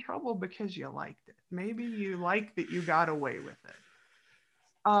having trouble because you liked it. Maybe you like that you got away with it.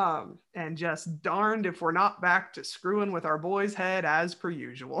 And just darned if we're not back to screwing with our boy's head as per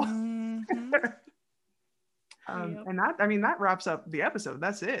usual. Mm-hmm. And that, I mean, that wraps up the episode.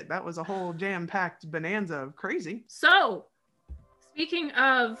 That's it. That was a whole jam-packed bonanza of crazy. So, speaking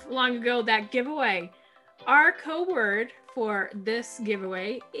of long ago, that giveaway, our code word for this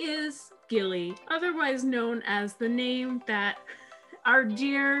giveaway is Gilly, otherwise known as the name that our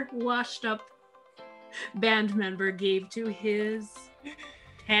dear washed up band member gave to his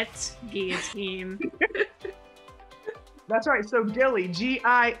pet guillotine. That's right. So Gilly, Gilly.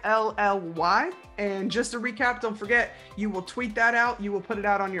 And just to recap, don't forget, you will tweet that out. You will put it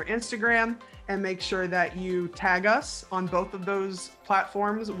out on your Instagram and make sure that you tag us on both of those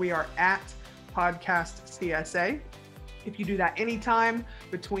platforms. We are at Podcast CSA. If you do that anytime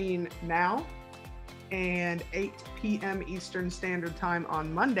between now and 8 p.m. Eastern Standard Time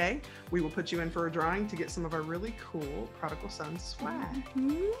on Monday, we will put you in for a drawing to get some of our really cool Prodigal Son swag.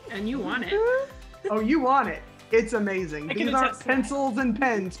 Mm-hmm. And you want it. Oh, you want it. It's amazing. These aren't pencils and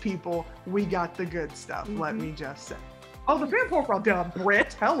pens, people. We got the good stuff, let me just say. Oh, the fan profile,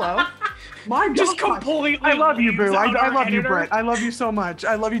 Britt. Hello. My God. Just completely. I love you, Boo. I love you, editor. Britt. I love you so much.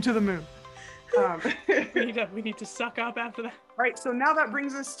 I love you to the moon. We need to suck up after that. All right, so now that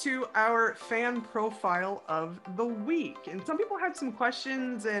brings us to our fan profile of the week. And some people had some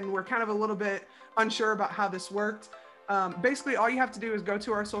questions and we're kind of a little bit unsure about how this worked. Basically, all you have to do is go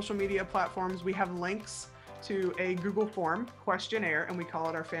to our social media platforms. We have links to a Google form questionnaire, and we call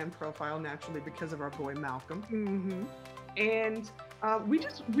it our fan profile naturally because of our boy Malcolm. Mm-hmm. And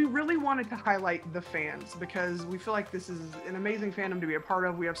we really wanted to highlight the fans because we feel like this is an amazing fandom to be a part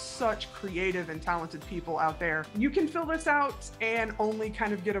of. We have such creative and talented people out there. You can fill this out and only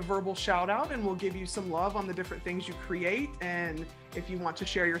kind of get a verbal shout out, and we'll give you some love on the different things you create. And if you want to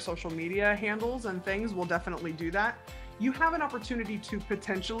share your social media handles and things, we'll definitely do that. You have an opportunity to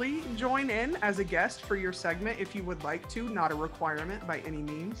potentially join in as a guest for your segment if you would like to, not a requirement by any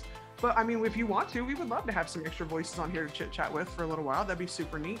means. But I mean, if you want to, we would love to have some extra voices on here to chit chat with for a little while. That'd be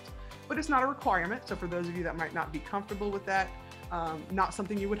super neat, but it's not a requirement. So for those of you that might not be comfortable with that, not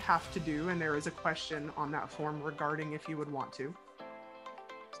something you would have to do. And there is a question on that form regarding if you would want to.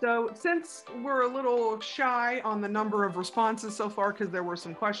 So since we're a little shy on the number of responses so far, because there were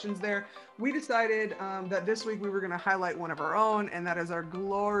some questions there, we decided that this week we were going to highlight one of our own, and that is our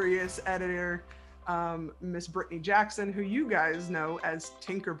glorious editor, Miss Brittany Jackson, who you guys know as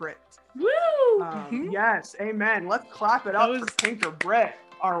Tinker Brit. Woo! Yes, amen. Let's clap it up for Tinker Brit,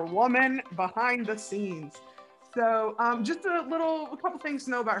 our woman behind the scenes. So just a couple things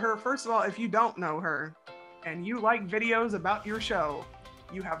to know about her. First of all, if you don't know her and you like videos about your show,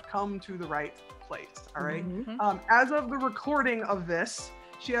 you have come to the right place, all right? Mm-hmm. As of the recording of this,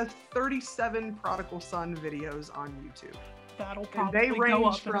 she has 37 Prodigal Son videos on YouTube. That'll And probably they go range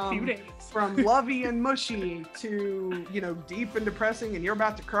up in a few days. from lovey and mushy to, you know, deep and depressing and you're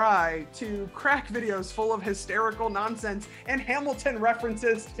about to cry, to crack videos full of hysterical nonsense and Hamilton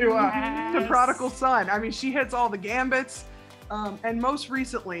references to Prodigal Son. I mean, she hits all the gambits. And most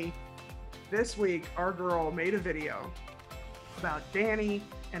recently, this week, our girl made a video about Danny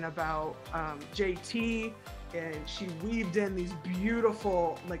and about JT, and she weaved in these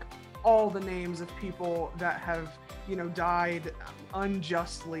beautiful, like, all the names of people that have, you know, died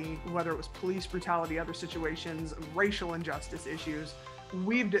unjustly, whether it was police brutality, other situations, racial injustice issues,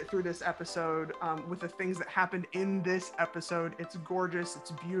 weaved it through this episode with the things that happened in this episode. It's gorgeous,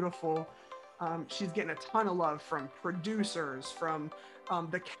 it's beautiful. She's getting a ton of love from producers, from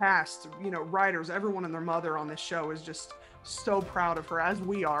the cast, you know, writers, everyone and their mother on this show is just so proud of her, as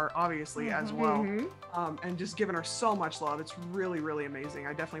we are, obviously, as well. And just giving her so much love. It's really, really amazing.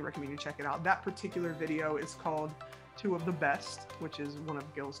 I definitely recommend you check it out. That particular video is called Two of the Best, which is one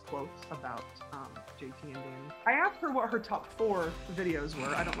of Gil's quotes about JT and Danny. I asked her what her top 4 videos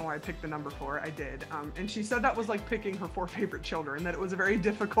were. I don't know why I picked the number 4. I did. And she said that was like picking her 4 favorite children, that it was a very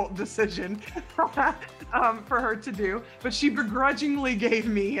difficult decision for her to do. But she begrudgingly gave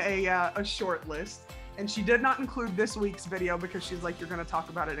me a short list. And she did not include this week's video because she's like, you're going to talk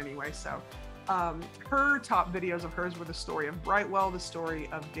about it anyway. So Her top videos of hers were the story of Brightwell, the story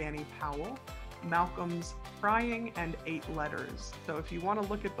of Danny Powell, Malcolm's Crying, and 8 Letters. So if you want to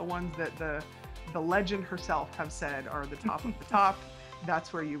look at the ones that the legend herself have said are the top of the top,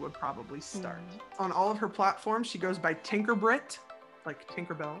 that's where you would probably start. On all of her platforms, she goes by Tinkerbrit, like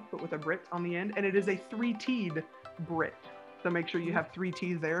Tinkerbell, but with a Brit on the end, and it is a 3-T'd Brit. So make sure you have 3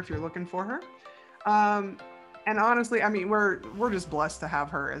 T's there if you're looking for her. And honestly, I mean, we're just blessed to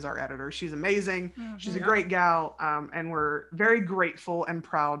have her as our editor. She's amazing. She's a great gal, and we're very grateful and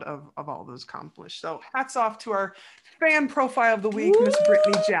proud of all those accomplished. So hats off to our fan profile of the week, Miss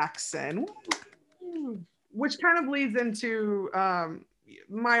Brittany Jackson, which kind of leads into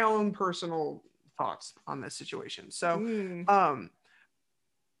my own personal thoughts on this situation. So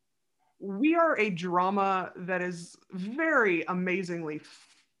we are a drama that is very amazingly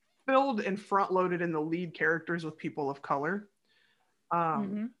filled and front-loaded in the lead characters with people of color.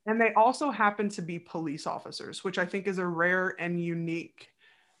 And they also happen to be police officers, which I think is a rare and unique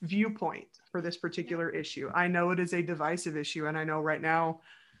viewpoint for this particular issue. I know it is a divisive issue, and I know right now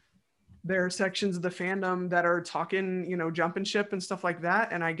there are sections of the fandom that are talking, you know, jumping ship and stuff like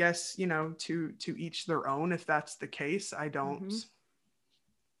that. And I guess, you know, to each their own, if that's the case. I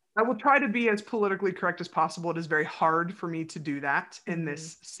will try to be as politically correct as possible. It is very hard for me to do that in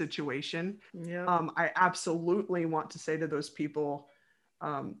this situation. I absolutely want to say to those people,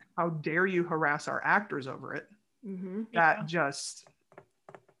 how dare you harass our actors over it? That just,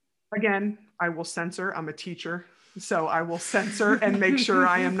 again, I will censor. I'm a teacher, so I will censor and make sure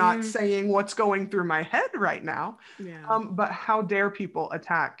I am not saying what's going through my head right now. But how dare people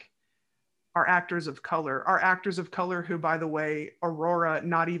attack our actors of color who, by the way, Aurora,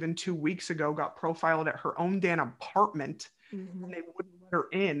 not even 2 weeks ago, got profiled at her own damn apartment, and they wouldn't let her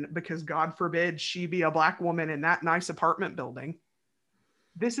in because, God forbid, she be a Black woman in that nice apartment building.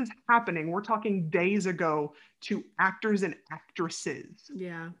 This is happening. We're talking days ago to actors and actresses.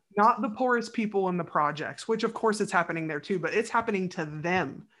 Not the poorest people in the projects, which of course it's happening there too, but it's happening to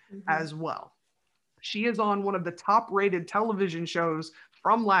them as well. She is on one of the top rated television shows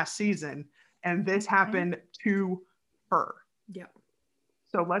from last season, and this happened to her.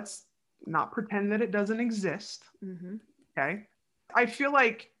 So let's not pretend that it doesn't exist. Okay. I feel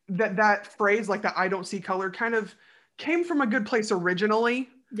like that phrase, like the "I don't see color," kind of came from a good place originally.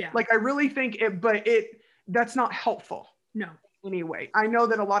 Like I really think that's not helpful. Anyway, I know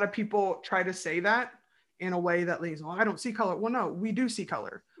that a lot of people try to say that in a way that leads, well, I don't see color. Well, no, we do see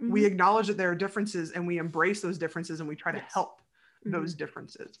color. We acknowledge that there are differences, and we embrace those differences, and we try to help those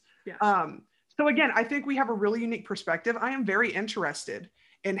differences. So again, I think we have a really unique perspective. I am very interested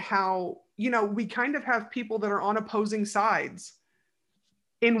in how, you know, we kind of have people that are on opposing sides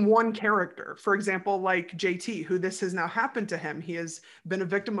in one character. For example, like JT, who this has now happened to him. He has been a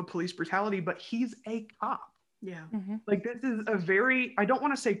victim of police brutality, but he's a cop. Like this is a very, I don't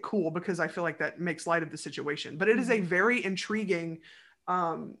want to say cool because I feel like that makes light of the situation, but it is a very intriguing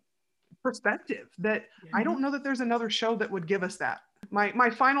perspective that I don't know that there's another show that would give us that. My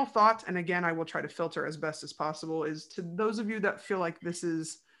final thought, and again, I will try to filter as best as possible, is to those of you that feel like this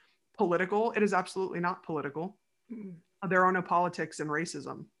is political, it is absolutely not political. There are no politics in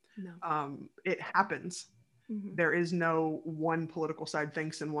racism. It happens. There is no one political side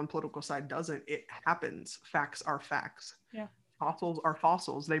thinks and one political side doesn't. It happens. Facts are facts. Fossils are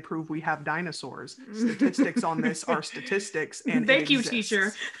fossils. They prove we have dinosaurs. Statistics on this are statistics. And thank you,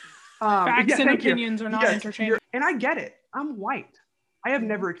 teacher. Facts and opinions are not interchangeable. And I get it. I'm white. I have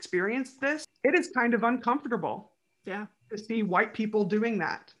never experienced this. It is kind of uncomfortable to see white people doing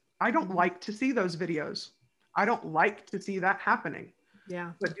that. I don't like to see those videos. I don't like to see that happening.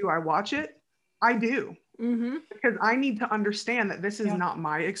 But do I watch it? I do. Because I need to understand that this is not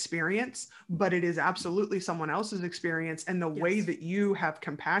my experience, but it is absolutely someone else's experience. And the way that you have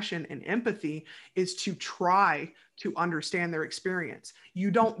compassion and empathy is to try to understand their experience. You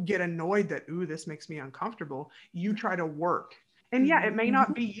don't get annoyed that, ooh, this makes me uncomfortable. You try to work. And it may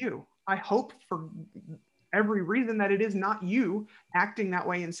not be you. I hope for every reason that it is not you acting that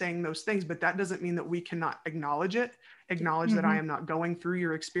way and saying those things, but that doesn't mean that we cannot acknowledge it, acknowledge that I am not going through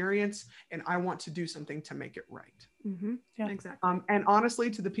your experience and I want to do something to make it right. Exactly. And honestly,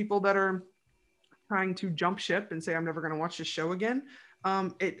 to the people that are trying to jump ship and say, I'm never going to watch this show again,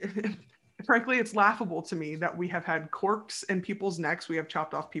 frankly, it's laughable to me that we have had corks in people's necks. We have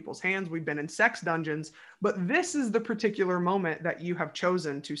chopped off people's hands. We've been in sex dungeons. But this is the particular moment that you have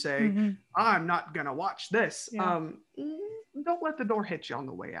chosen to say, I'm not going to watch this. Don't let the door hit you on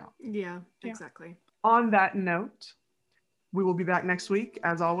the way out. Exactly. On that note, we will be back next week,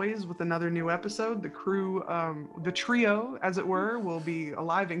 as always, with another new episode. The crew, the trio, as it were, will be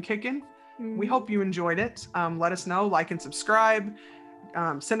alive and kicking. We hope you enjoyed it. Let us know, like and subscribe.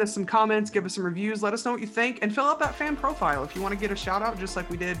 Send us some comments, give us some reviews, let us know what you think, and fill out that fan profile. If you want to get a shout out just like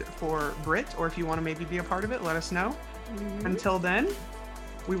we did for Brit, or if you want to maybe be a part of it, let us know. Until then,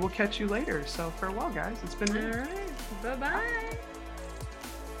 we will catch you later. So farewell, guys. It's been all right. Bye-bye.